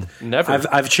 I've No. chipped. Never.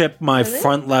 I've chipped my Really?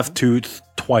 front left tooth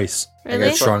twice. I Really?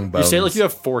 got strong You bones. say it like you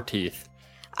have 4 teeth.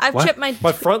 I've What? chipped my.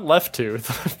 My front left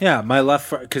tooth. Yeah, my left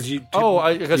because you.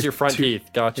 Because your front teeth.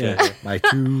 Gotcha. Yeah. my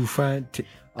 2 front teeth.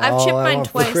 I've chipped mine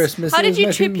twice. How did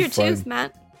you chip your tooth,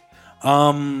 Matt?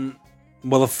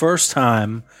 Well, the first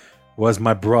time was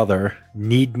my brother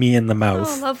kneed me in the Oh,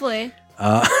 mouth. lovely.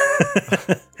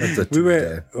 That's a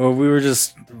we were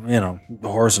just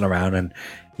horsing around, and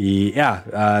he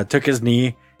took his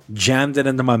knee, jammed it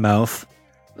into my mouth,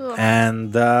 Ugh.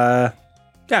 and I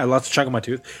lost a chunk of my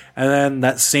tooth. And then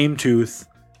that same tooth,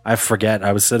 I forget.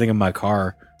 I was sitting in my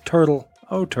car. Turtle,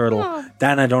 Oh.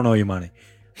 Dan, I don't owe you money.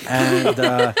 And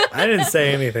I didn't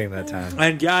say anything that time.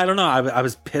 and I don't know. I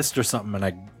was pissed or something, and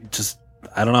I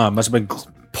don't know. I must have been.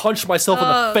 Punched myself in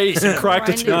the face and cracked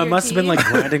a grinding tooth. No, I your must have been like teeth.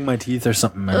 grinding my teeth or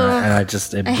something, and I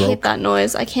just it I hate broke. that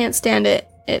noise. I can't stand it.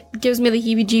 It gives me the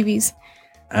heebie-jeebies.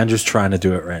 Andrew's trying to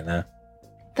do it right now.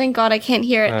 Thank God I can't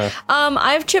hear it.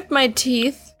 I've chipped my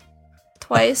teeth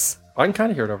twice. I can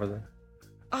kind of hear it over there.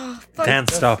 Oh, fuck Dan,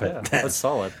 stop it. Yeah, Dan. that's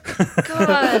solid.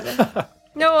 God.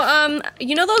 No,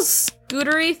 you know those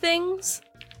scootery things?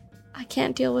 I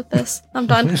can't deal with this. I'm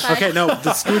done. Bye. Okay, no, the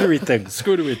scootery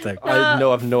thing. I have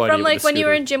no idea. From like what when you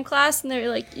were in scooter- gym class and they're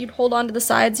like you'd hold on to the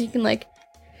sides, you can like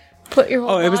put your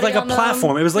whole Oh, it was body like a on them.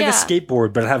 platform. It was like Yeah. a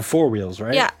skateboard, but it had 4 wheels,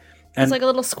 right? Yeah. And, It's like a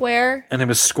little square and it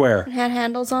was square. and had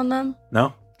handles on them.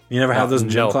 No? You never had those in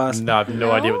gym no, class? No, I have no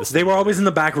No? idea what this. They were always in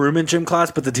the back room in gym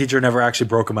class, but the teacher never actually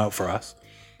broke them out for us.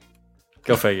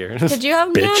 Go figure. Did you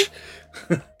have them, Dan?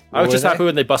 Bitch. I was just were happy they?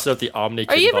 when they busted out the Omni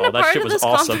Are you even Kinball. a That part shit of was this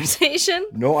awesome. conversation?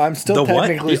 No, I'm still The what?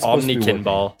 technically The supposed Omni to be working.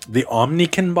 Kinball. The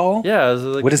Omnikin ball? Yeah, it was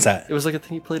like, What is that? It was like a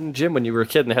thing you played in gym when you were a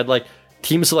kid, and they had like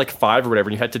teams of like 5 or whatever,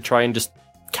 and you had to try and just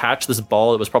catch this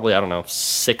ball that was probably, I don't know,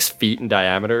 6 feet in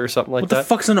diameter or something like What the that.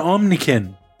 fuck's an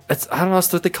Omnikin? I don't know,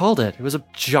 that's what they called it. It was a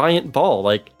giant ball,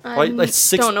 like I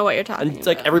 6. don't know what you're talking And it's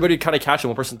like about. everybody would kind of catch it.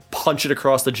 One person punch it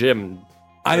across the gym.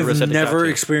 I've Everest had to never catch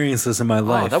it. experienced this in my Oh,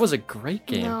 life. that was a great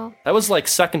game. No. That was like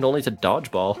second only to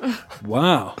dodgeball.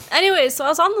 Wow. Anyways, so I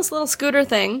was on this little scooter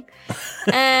thing,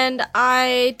 and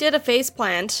I did a face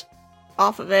plant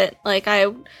off of it. Like I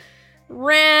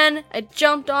ran, I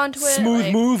jumped onto it. Smooth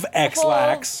like, move,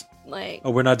 X-Lax. Like,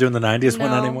 Oh, we're not doing the 90s one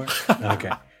No. anymore?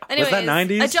 Okay. anyways, that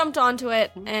 90s? I jumped onto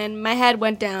it, and my head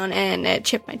went down, and it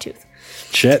chipped my tooth.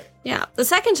 Shit. Yeah. The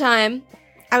second time,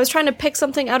 I was trying to pick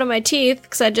something out of my teeth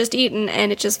because I'd just eaten,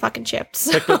 and it just fucking chipped.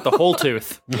 Picked up the whole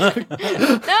tooth.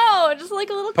 No, just like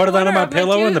a little. Put it on corner my of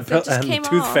pillow, and the, tooth that just and the came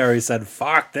tooth off. fairy said,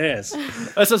 fuck this.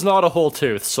 This is not a whole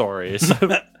tooth, sorry.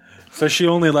 So she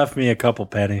only left me a couple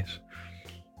pennies.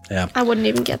 Yeah. I wouldn't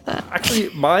even get that. Actually,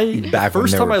 my Back when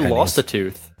first there time were I pennies. lost a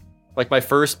tooth, like my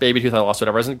first baby tooth I lost,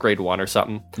 whatever, I was in grade 1 or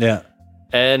something. Yeah.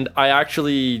 And I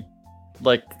actually,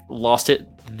 like, lost it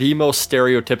the most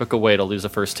stereotypical way to lose a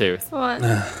first tooth, What?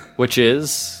 which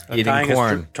is... Eating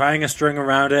corn. Tying a string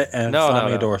around it and No, slamming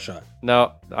no. a door shut.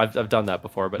 No, I've done that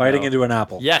before, but Biting no. into an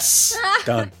apple. Yes!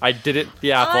 Done. I did it,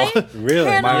 the apple. Really?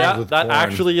 cannot- Mine Yeah, was with that corn.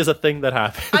 actually is a thing that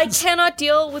happens. I cannot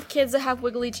deal with kids that have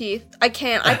wiggly teeth. I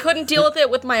can't. I couldn't deal with it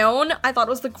with my own. I thought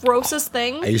it was the grossest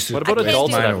thing. I used to What about I can't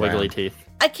adults do that it. have wiggly teeth?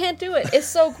 I can't do it. It's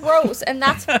so gross, and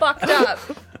that's fucked up.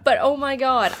 But oh my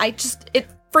god, it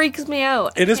freaks me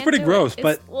out. I It is can't pretty do gross,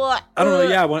 It's- but ugh. I don't know.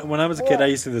 Yeah, when I was a kid, I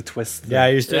used to do the twist. Yeah, I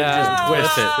used to just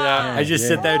twist it. Yeah. I just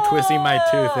sit there twisting my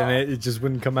tooth, and it just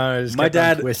wouldn't come out. I just My kept on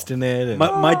dad- twisting it. And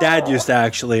My dad used to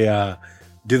actually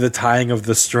do the tying of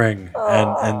the string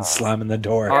and slamming the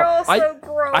door. They're all so I-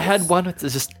 gross. I had one with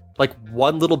just like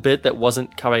one little bit that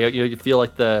wasn't coming out. You know, you feel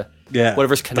like the Yeah,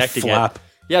 whatever's the connecting flap. it.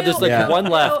 Yeah, there's like Yeah. one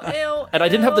left. Ew, ew, And I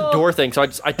didn't have the ew. door thing, so I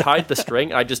tied the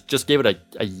string and I just gave it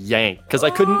a yank because I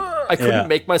couldn't Yeah.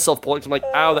 make myself pull it. 'Cause I'm like,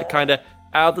 ow, that kind of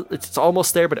it's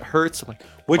almost there, but it hurts. I'm like,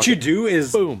 What you do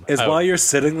is Boom. is Out. while you're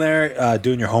sitting there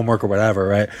doing your homework or whatever,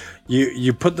 right?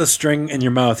 You put the string in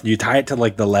your mouth and you tie it to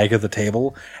like the leg of the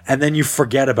table, and then you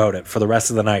forget about it for the rest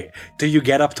of the night till you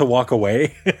get up to walk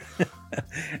away,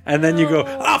 and then you go,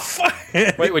 oh fuck!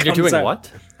 wait, when you're doing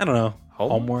what? I don't know.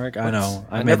 Homework. I know.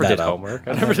 I made never that did up. homework.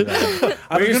 I never did. I was You're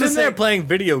gonna sitting say, there playing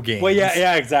video games. well,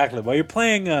 yeah, exactly. While you're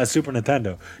playing Super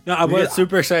Nintendo. No, I You was get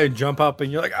super excited, jump up,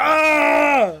 and you're like,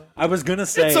 ah! I was gonna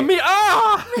say. It's a me.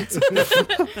 Ah!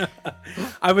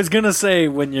 I was gonna say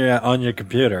when you're on your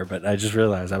computer, but I just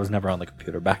realized I was never on the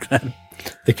computer back then.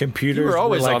 The computer. You were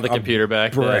always on the computer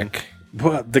back then. brick.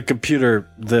 What the computer?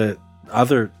 The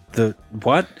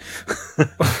what?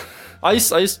 I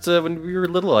used to when we were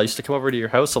little. I used to come over to your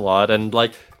house a lot, and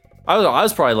like I don't know, I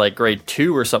was probably like grade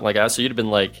 2 or something like that. So you'd have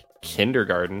been like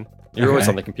kindergarten. You were always Okay.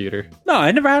 on the computer. No,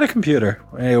 I never had a computer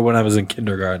when I was in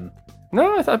kindergarten.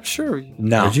 No, I'm sure.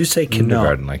 No, Did you say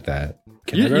kindergarten like that?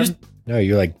 kindergarten? No,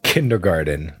 you're like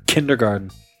kindergarten.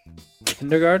 Kindergarten.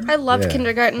 Kindergarten? I loved Yeah.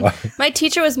 kindergarten. My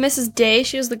teacher was Mrs. Day.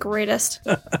 She was the greatest.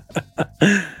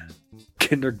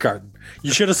 Kindergarten.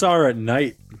 You should have saw her at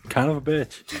night. Kind of a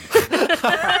bitch.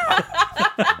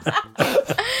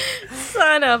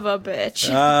 Son of a bitch.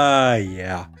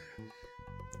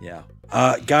 Yeah.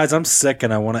 Guys, I'm sick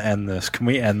and I want to end this. Can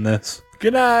we end this?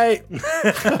 Good night.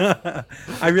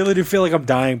 I really do feel like I'm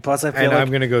dying. Plus, I feel And like I'm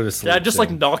gonna go to sleep. Yeah, just like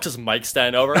soon. knocked his mic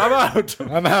stand over. I'm out.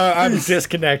 I'm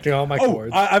disconnecting all my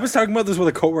cords. I was talking about this with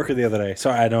a coworker the other day.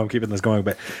 Sorry, I know I'm keeping this going,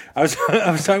 but I was talking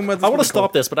about this. I want to with a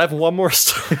stop this, but I have one more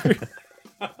story.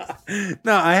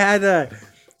 No, I had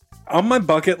on my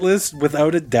bucket list,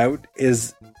 without a doubt,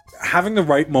 is having the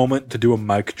right moment to do a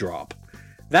mic drop.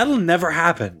 That'll never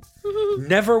happen.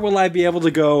 Never will I be able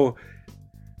to go,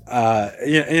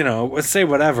 you know, let's say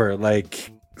whatever,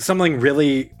 like something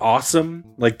really awesome,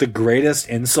 like the greatest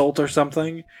insult or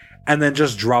something, and then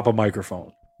just drop a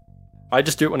microphone. I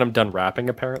just do it when I'm done rapping,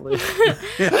 apparently.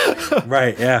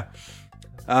 Right, yeah.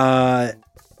 I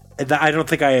don't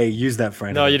think I used that for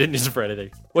anything. No, you didn't use it for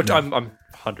anything. Which I'm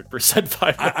 100%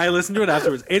 fine with. I listened to it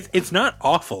afterwards. It's not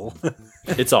awful.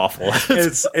 It's awful.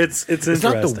 It's It's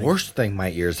interesting. not the worst thing my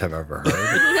ears have ever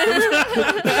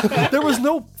heard. There was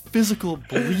no physical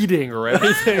bleeding or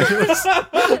anything.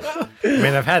 I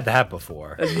mean, I've had that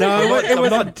before. No, it I'm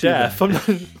wasn't not too bad. deaf. I'm not.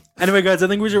 Anyway, guys, I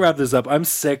think we should wrap this up. I'm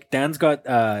sick. Dan's got.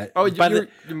 Oh, by the-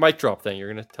 your mic drop thing. You're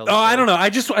gonna tell. Oh, I don't know.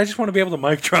 I just want to be able to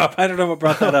mic drop. I don't know what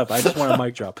brought that up. I just want a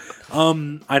mic drop.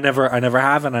 I never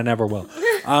have, and I never will.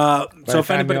 So if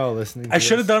anybody, listening, I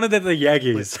should have done it at the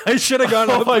Yankees. I should have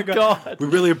gone. Oh my God. We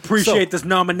really appreciate this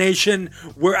nomination.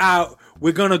 We're out.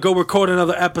 We're gonna go record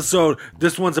another episode.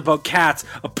 This one's about cats.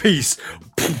 A piece.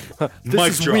 This Mic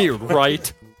is drop. weird,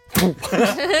 right?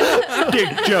 Dick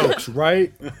jokes,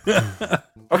 right?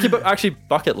 Okay, but actually,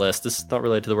 bucket list. This is not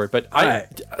related to the word, but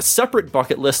Alright. a separate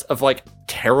bucket list of like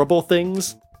terrible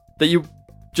things that you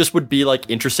just would be like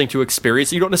interesting to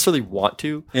experience. You don't necessarily want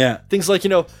to. Yeah. Things like, you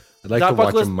know, I'd like that to watch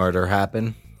bucket a list- murder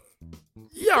happen.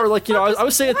 Yeah, or like, you know, I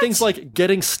was saying things like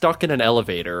getting stuck in an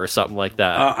elevator or something like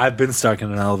that. I've been stuck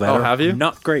in an elevator. Oh, have you?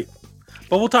 Not great.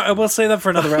 But we'll talk. We'll say that for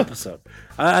another episode.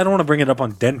 I don't want to bring it up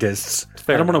on dentists.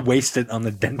 Fair I don't want enough. to waste it on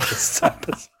the dentist's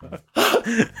episode.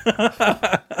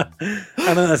 I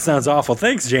know that sounds awful.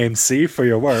 Thanks, James C, for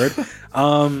your word.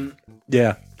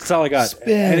 Yeah, that's all I got.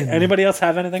 Anybody else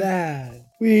have anything?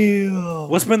 Wheel.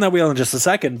 We'll spin that wheel in just a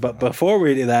second. But before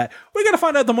we do that, we got to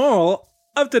find out the moral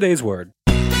of today's word.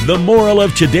 The moral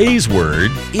of today's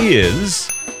word is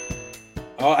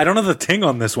Oh, I don't have the ting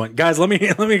on this one, guys. Let me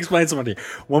explain something to you.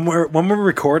 When we're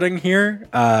recording here,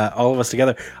 all of us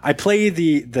together, I play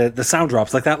the sound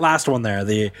drops like that last one there.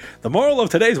 The moral of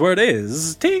today's word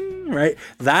is ting, right?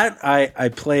 That I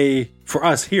play for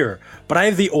us here, but I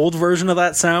have the old version of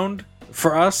that sound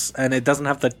for us, and it doesn't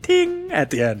have the ting at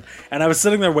the end. And I was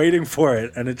sitting there waiting for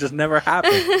it, and it just never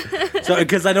happened. So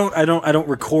because I don't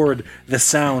record the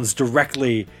sounds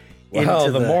directly. Well,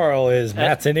 into the moral is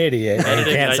Matt's an idiot and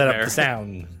Editing can't set up nightmare. the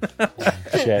sound.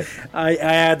 Shit. I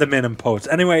add them in post.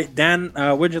 Anyway, Dan,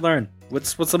 what'd you learn?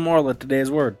 What's the moral of today's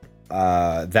word?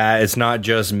 That it's not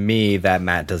just me that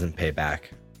Matt doesn't pay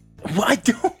back. Well, I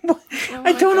don't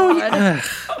my know. God.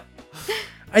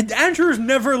 Andrew's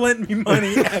never lent me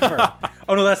money ever.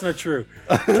 Oh no, that's not true.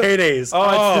 Paydays.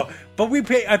 But we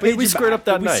pay. I paid we you squared back. up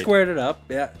that We night. squared it up.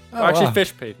 Yeah. Actually, wow.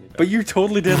 Fish paid me back. But you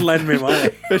totally did lend me money.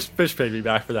 Fish paid me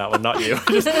back for that one, not you.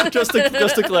 just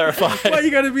to clarify. Why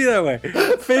you gotta be that way?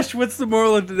 Fish, what's the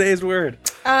moral of today's word?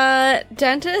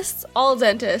 Dentists, all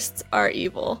dentists are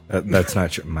evil. That's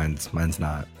not true. Mine's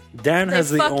not. Dan They has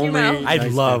the fuck your only. mouth. I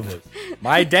nice love dentist.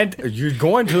 my You're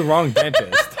going to the wrong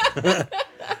dentist.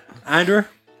 Andrew.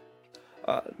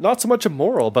 Not so much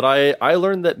immoral, but I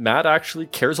learned that Matt actually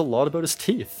cares a lot about his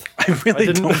teeth. I really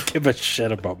didn't- don't give a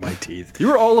shit about my teeth. You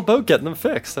were all about getting them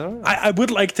fixed. Huh? I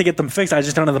would like to get them fixed. I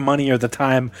just don't have the money or the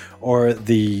time or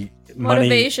the money.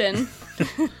 Motivation.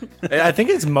 I think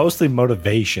it's mostly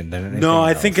motivation than anything No,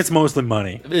 I else. think it's mostly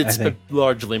money. It's I think,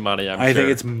 largely money, I'm I sure. think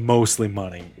it's mostly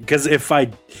money. Because if I,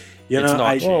 you It's know, not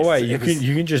I, cheap. Oh wait, you it was-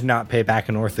 can just not pay back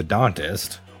an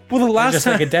orthodontist. well, the last Just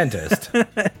time, like a dentist.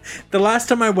 the last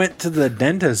time I went to the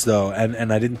dentist though,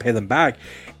 and I didn't pay them back,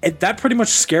 that pretty much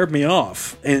scared me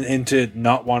off into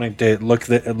not wanting to look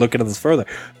into this further.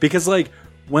 Because like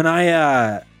when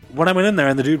I went in there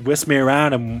and the dude whisked me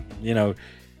around and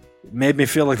made me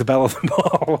feel like the belle of the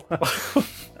ball.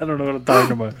 I don't know what I'm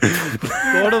talking about.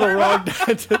 Going to the wrong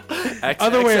dentist.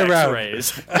 Other way around.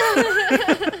 X-rays.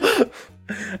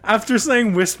 After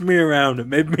saying whisked me around, it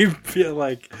made me feel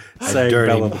like saying dirty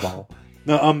belle of the ball.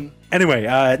 No, anyway,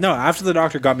 no, after the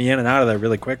doctor got me in and out of there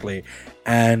really quickly,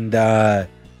 and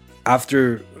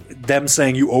after them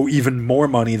saying you owe even more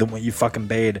money than what you fucking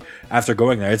paid after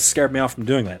going there, it scared me off from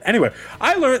doing that. Anyway,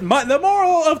 I learned the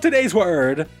moral of today's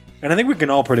word, and I think we can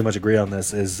all pretty much agree on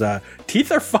this, is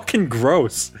teeth are fucking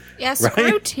gross. Yeah, Right?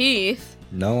 screw teeth.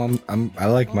 No, I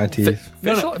like my teeth.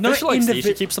 Fish not likes these. indivi-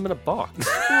 She keeps them in a box.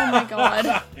 Oh my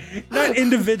god. Not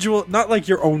individual, not like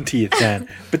your own teeth, Dan,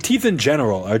 but teeth in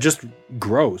general are just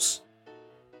gross.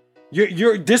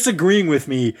 You're disagreeing with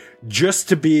me just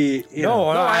to be. No,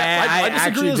 I disagree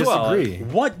actually as well. disagree.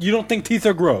 What? You don't think teeth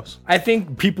are gross? I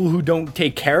think people who don't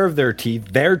take care of their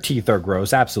teeth are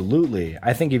gross. Absolutely.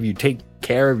 I think if you take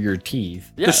care of your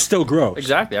teeth, Yeah, They're still gross.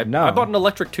 exactly. I No. bought an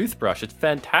electric toothbrush. It's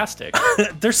fantastic.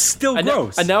 They're still and, now,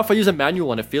 gross. and now if I use a manual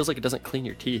one, it feels like it doesn't clean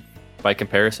your teeth. By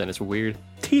comparison, it's weird.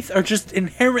 Teeth are just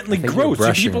inherently think gross. you're You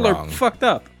brushing people wrong. are fucked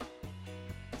up.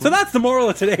 So that's the moral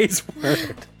of today's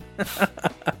word.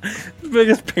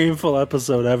 Biggest painful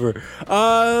episode ever.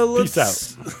 Let's,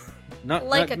 Peace out. Not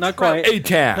Like a not trout. quite.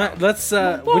 A-town. Let's.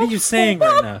 What are you saying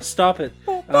right now? Stop it.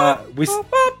 I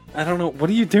don't know. What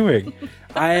are you doing?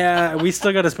 We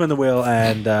still got to spin the wheel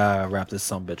and wrap this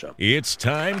son bitch up. It's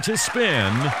time to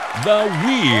spin the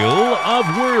Wheel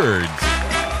of Words.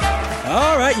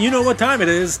 All right, you know what time it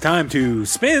is. Time to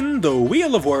spin the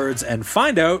wheel of words and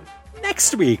find out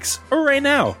next week's right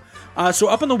now. So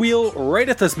up on the wheel right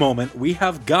at this moment, we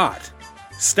have got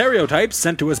stereotypes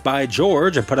sent to us by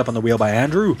George and put up on the wheel by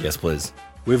Andrew. Yes, please.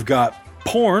 We've got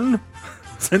porn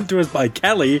sent to us by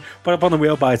Kelly, put up on the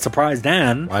wheel by Surprise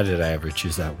Dan. Why did I ever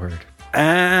choose that word?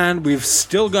 And we've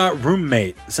still got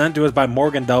roommate sent to us by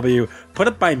Morgan W, put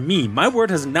up by me. My word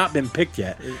has not been picked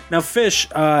yet. Now, Fish,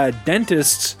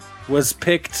 dentist was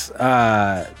picked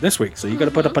this week, so you got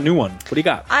to put up a new one. What do you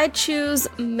got? I choose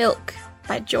milk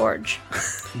by George.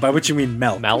 By which you mean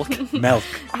milk. Milk? Milk.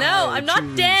 No, I'm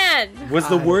not Dan. Was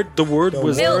the word? The word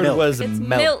was. Milk. word was it's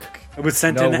milk. milk. It was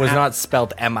sent No, in. it was a- not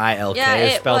spelled M-I-L-K. Yeah, it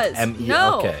was it spelled was.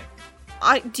 M-E-L-K.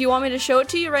 Do you want me to show it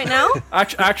to you right now?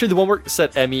 Actually, the one where it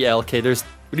said MELK, there's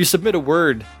when you submit a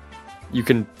word,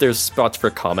 there's spots for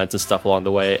comments and stuff along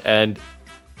the way, and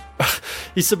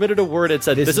he submitted a word and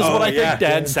said, "This is Oh, what I yeah. think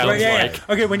Dan sounds Right, yeah, like." yeah.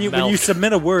 Okay, when you Milk.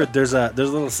 submit a word, there's a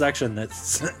little section that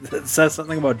says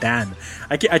something about Dan.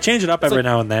 I change it up every like-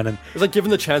 now and then, and It's like, given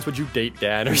the chance, would you date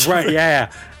Dan or something? right,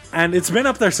 yeah. And it's been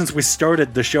up there since we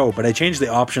started the show, but I change the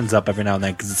options up every now and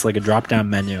then because it's like a drop-down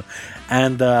menu,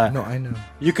 and No, I know.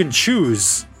 you can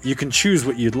choose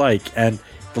what you'd like. And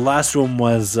the last one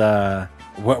was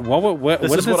what This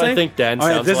what is did it what I say? think Dan All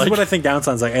right, sounds this like. is what I think Dan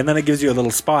sounds like, and then it gives you a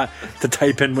little spot to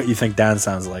type in what you think Dan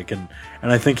sounds like, and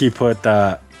I think he put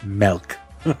milk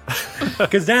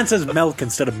because Dan says milk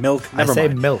instead of milk. Never I say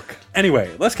mind. milk.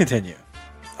 Anyway, let's continue.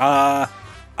 Up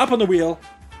on the wheel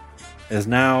is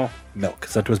now milk.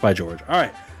 Sent to us by George. All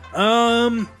right.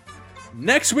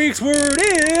 Next week's word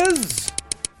is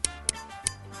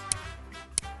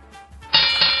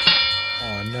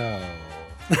Oh, no.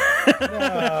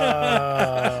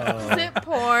 Is it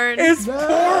porn? it's porn.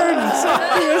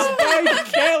 Sent to us by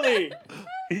Kelly.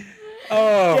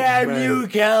 Oh, man. you,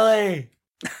 Kelly.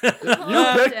 You picked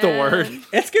the Dan. word.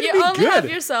 It's gonna You be only good. have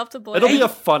yourself to blame. It'll be a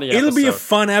funny episode. It'll be a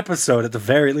fun episode at the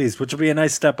very least, which will be a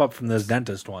nice step up from this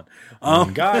dentist one.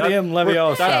 Got him,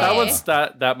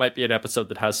 Leviosa. That might be an episode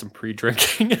that has some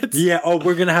pre-drinking. Yeah. Oh,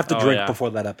 we're gonna have to Oh, drink yeah. before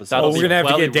that episode. That'll Oh, we're going to have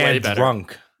to Well, get way Dan better.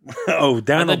 drunk. Oh,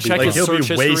 Dan and will then be check like, his he'll be search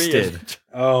history. wasted.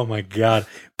 oh my god,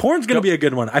 porn's gonna be a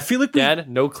good one. I feel like Dan,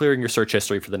 no clearing your search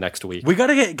history for the next week. we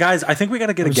gotta get guys. I think we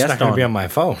gotta get I'm a just not guest going to on. be on my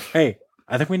phone. Hey,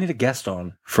 I think we need a guest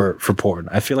on for porn.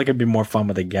 I feel like it'd be more fun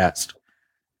with a guest.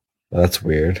 That's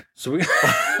weird. So we.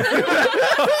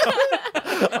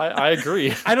 I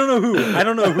agree. I don't know who,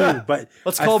 but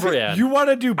Let's call I feel- Brienne. You want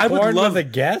to do I would porn love- with a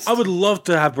guest? I would love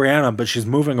to have Brianna on, but she's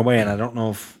moving away, and I don't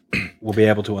know if we'll be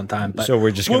able to on time. But So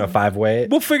we're just going to We'll- five-way it?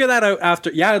 we'll figure that out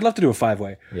after. Yeah, I'd love to do a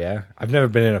 5-way, Yeah. I've never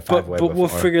been in a but, five-way but before. we'll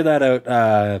figure that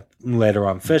out later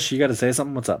on. Fish, you got to say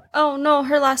something. What's up? Oh no,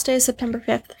 her last day is September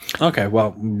 5th. Okay,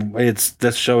 well,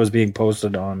 this show is being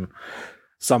posted on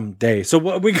some day, so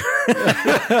what we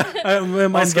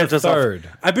my schedule's off. 3rd.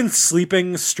 I've been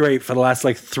sleeping straight for the last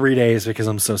like 3 days because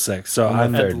I'm so sick. So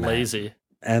I'm third. and lazy.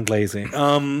 and lazy.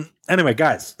 Anyway,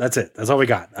 guys, that's it. That's all we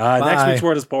got. Next week's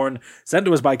word is porn. Sent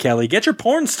to us by Kelly. Get your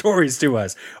porn stories to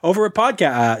us over at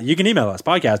podcast. You can email us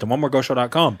podcast at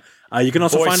onemoregoshow.com. You can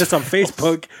also find us on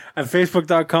Facebook at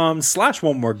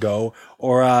facebook.com/onemorego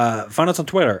or find us on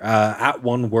Twitter at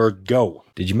onewordgo.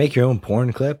 Did you make your own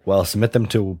porn clip? Well, submit them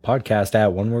to podcast at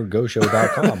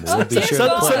onewordgoshow.com. We'll be sure to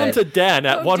Send play them it. to Dan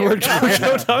at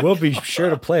onewordgoshow.com. We'll be sure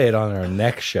to play it on our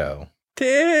next show.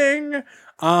 Ting!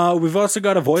 We've also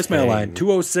got a voicemail line,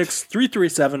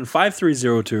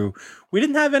 206-337-5302. We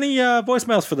didn't have any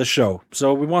voicemails for the show,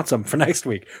 so we want some for next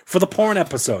week, for the porn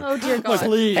episode. Oh dear God.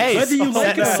 Please. Hey, Whether you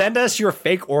like it or- send us your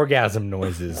fake orgasm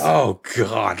noises. Oh,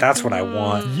 God, that's what I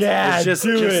want. Yeah, It's just,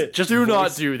 do just, it. Just Do not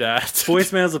voice- do that.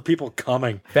 voicemails of people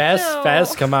coming. No.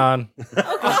 Fess, come on.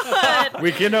 God.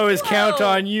 We can always count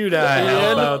on you to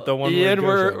help out the one. Ian,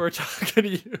 word we're talking to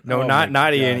you. no, Oh not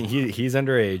my Ian. God. He's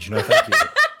underage. No, thank you.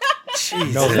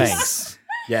 No thanks.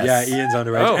 Yes. Yeah, Ian's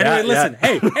underage. Oh, anyway, yeah, listen.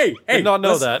 Hey, Did not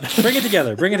know let's- that. Bring it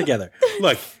together. Bring it together.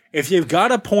 Look, if you've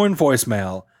got a porn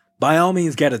voicemail, by all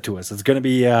means, get it to us. It's going to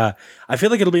be, I feel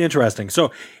like it'll be interesting.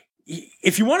 So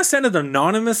if you want to send it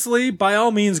anonymously, by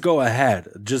all means, go ahead.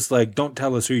 Just like, don't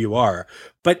tell us who you are.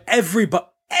 But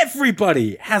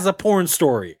everybody has a porn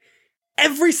story.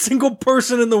 Every single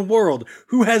person in the world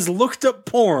who has looked up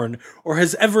porn or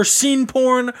has ever seen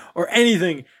porn or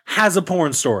anything has a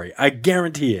porn story. I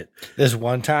guarantee it. This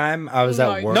one time I was Oh at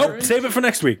my work. Nope, save it for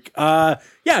next week. Get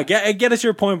us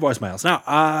your porn voicemails.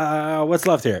 Now, what's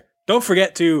left here? Don't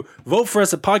forget to vote for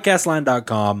us at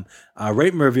podcastline.com.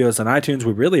 Rate and review us on iTunes.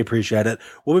 We really appreciate it.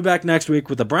 We'll be back next week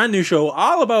with a brand new show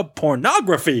all about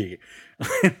pornography.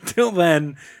 Until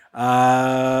then,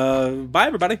 bye,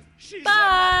 everybody.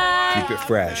 Bye. Keep it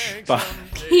fresh.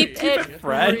 Keep it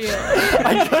Fred. real.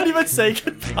 I couldn't even say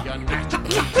goodbye.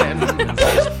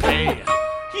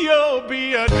 You'll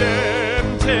be a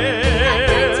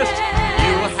dentist.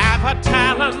 You have a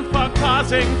talent for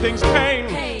causing things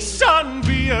pain. Son,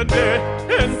 be a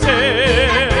dentist.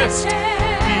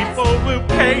 People will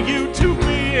pay you to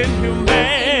be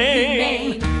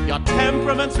inhumane. Your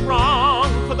temperament's wrong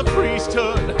for the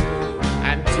priesthood,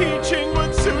 and teaching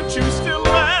would suit you still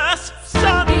less.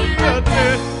 Son, be a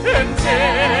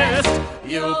dentist.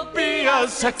 You'll be a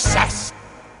success.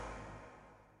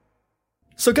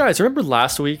 So, guys, remember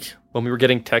last week when we were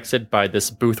getting texted by this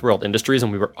Booth World Industries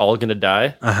and we were all going to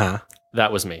die? Uh-huh.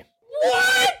 That was me.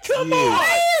 You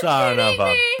son of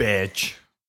a bitch.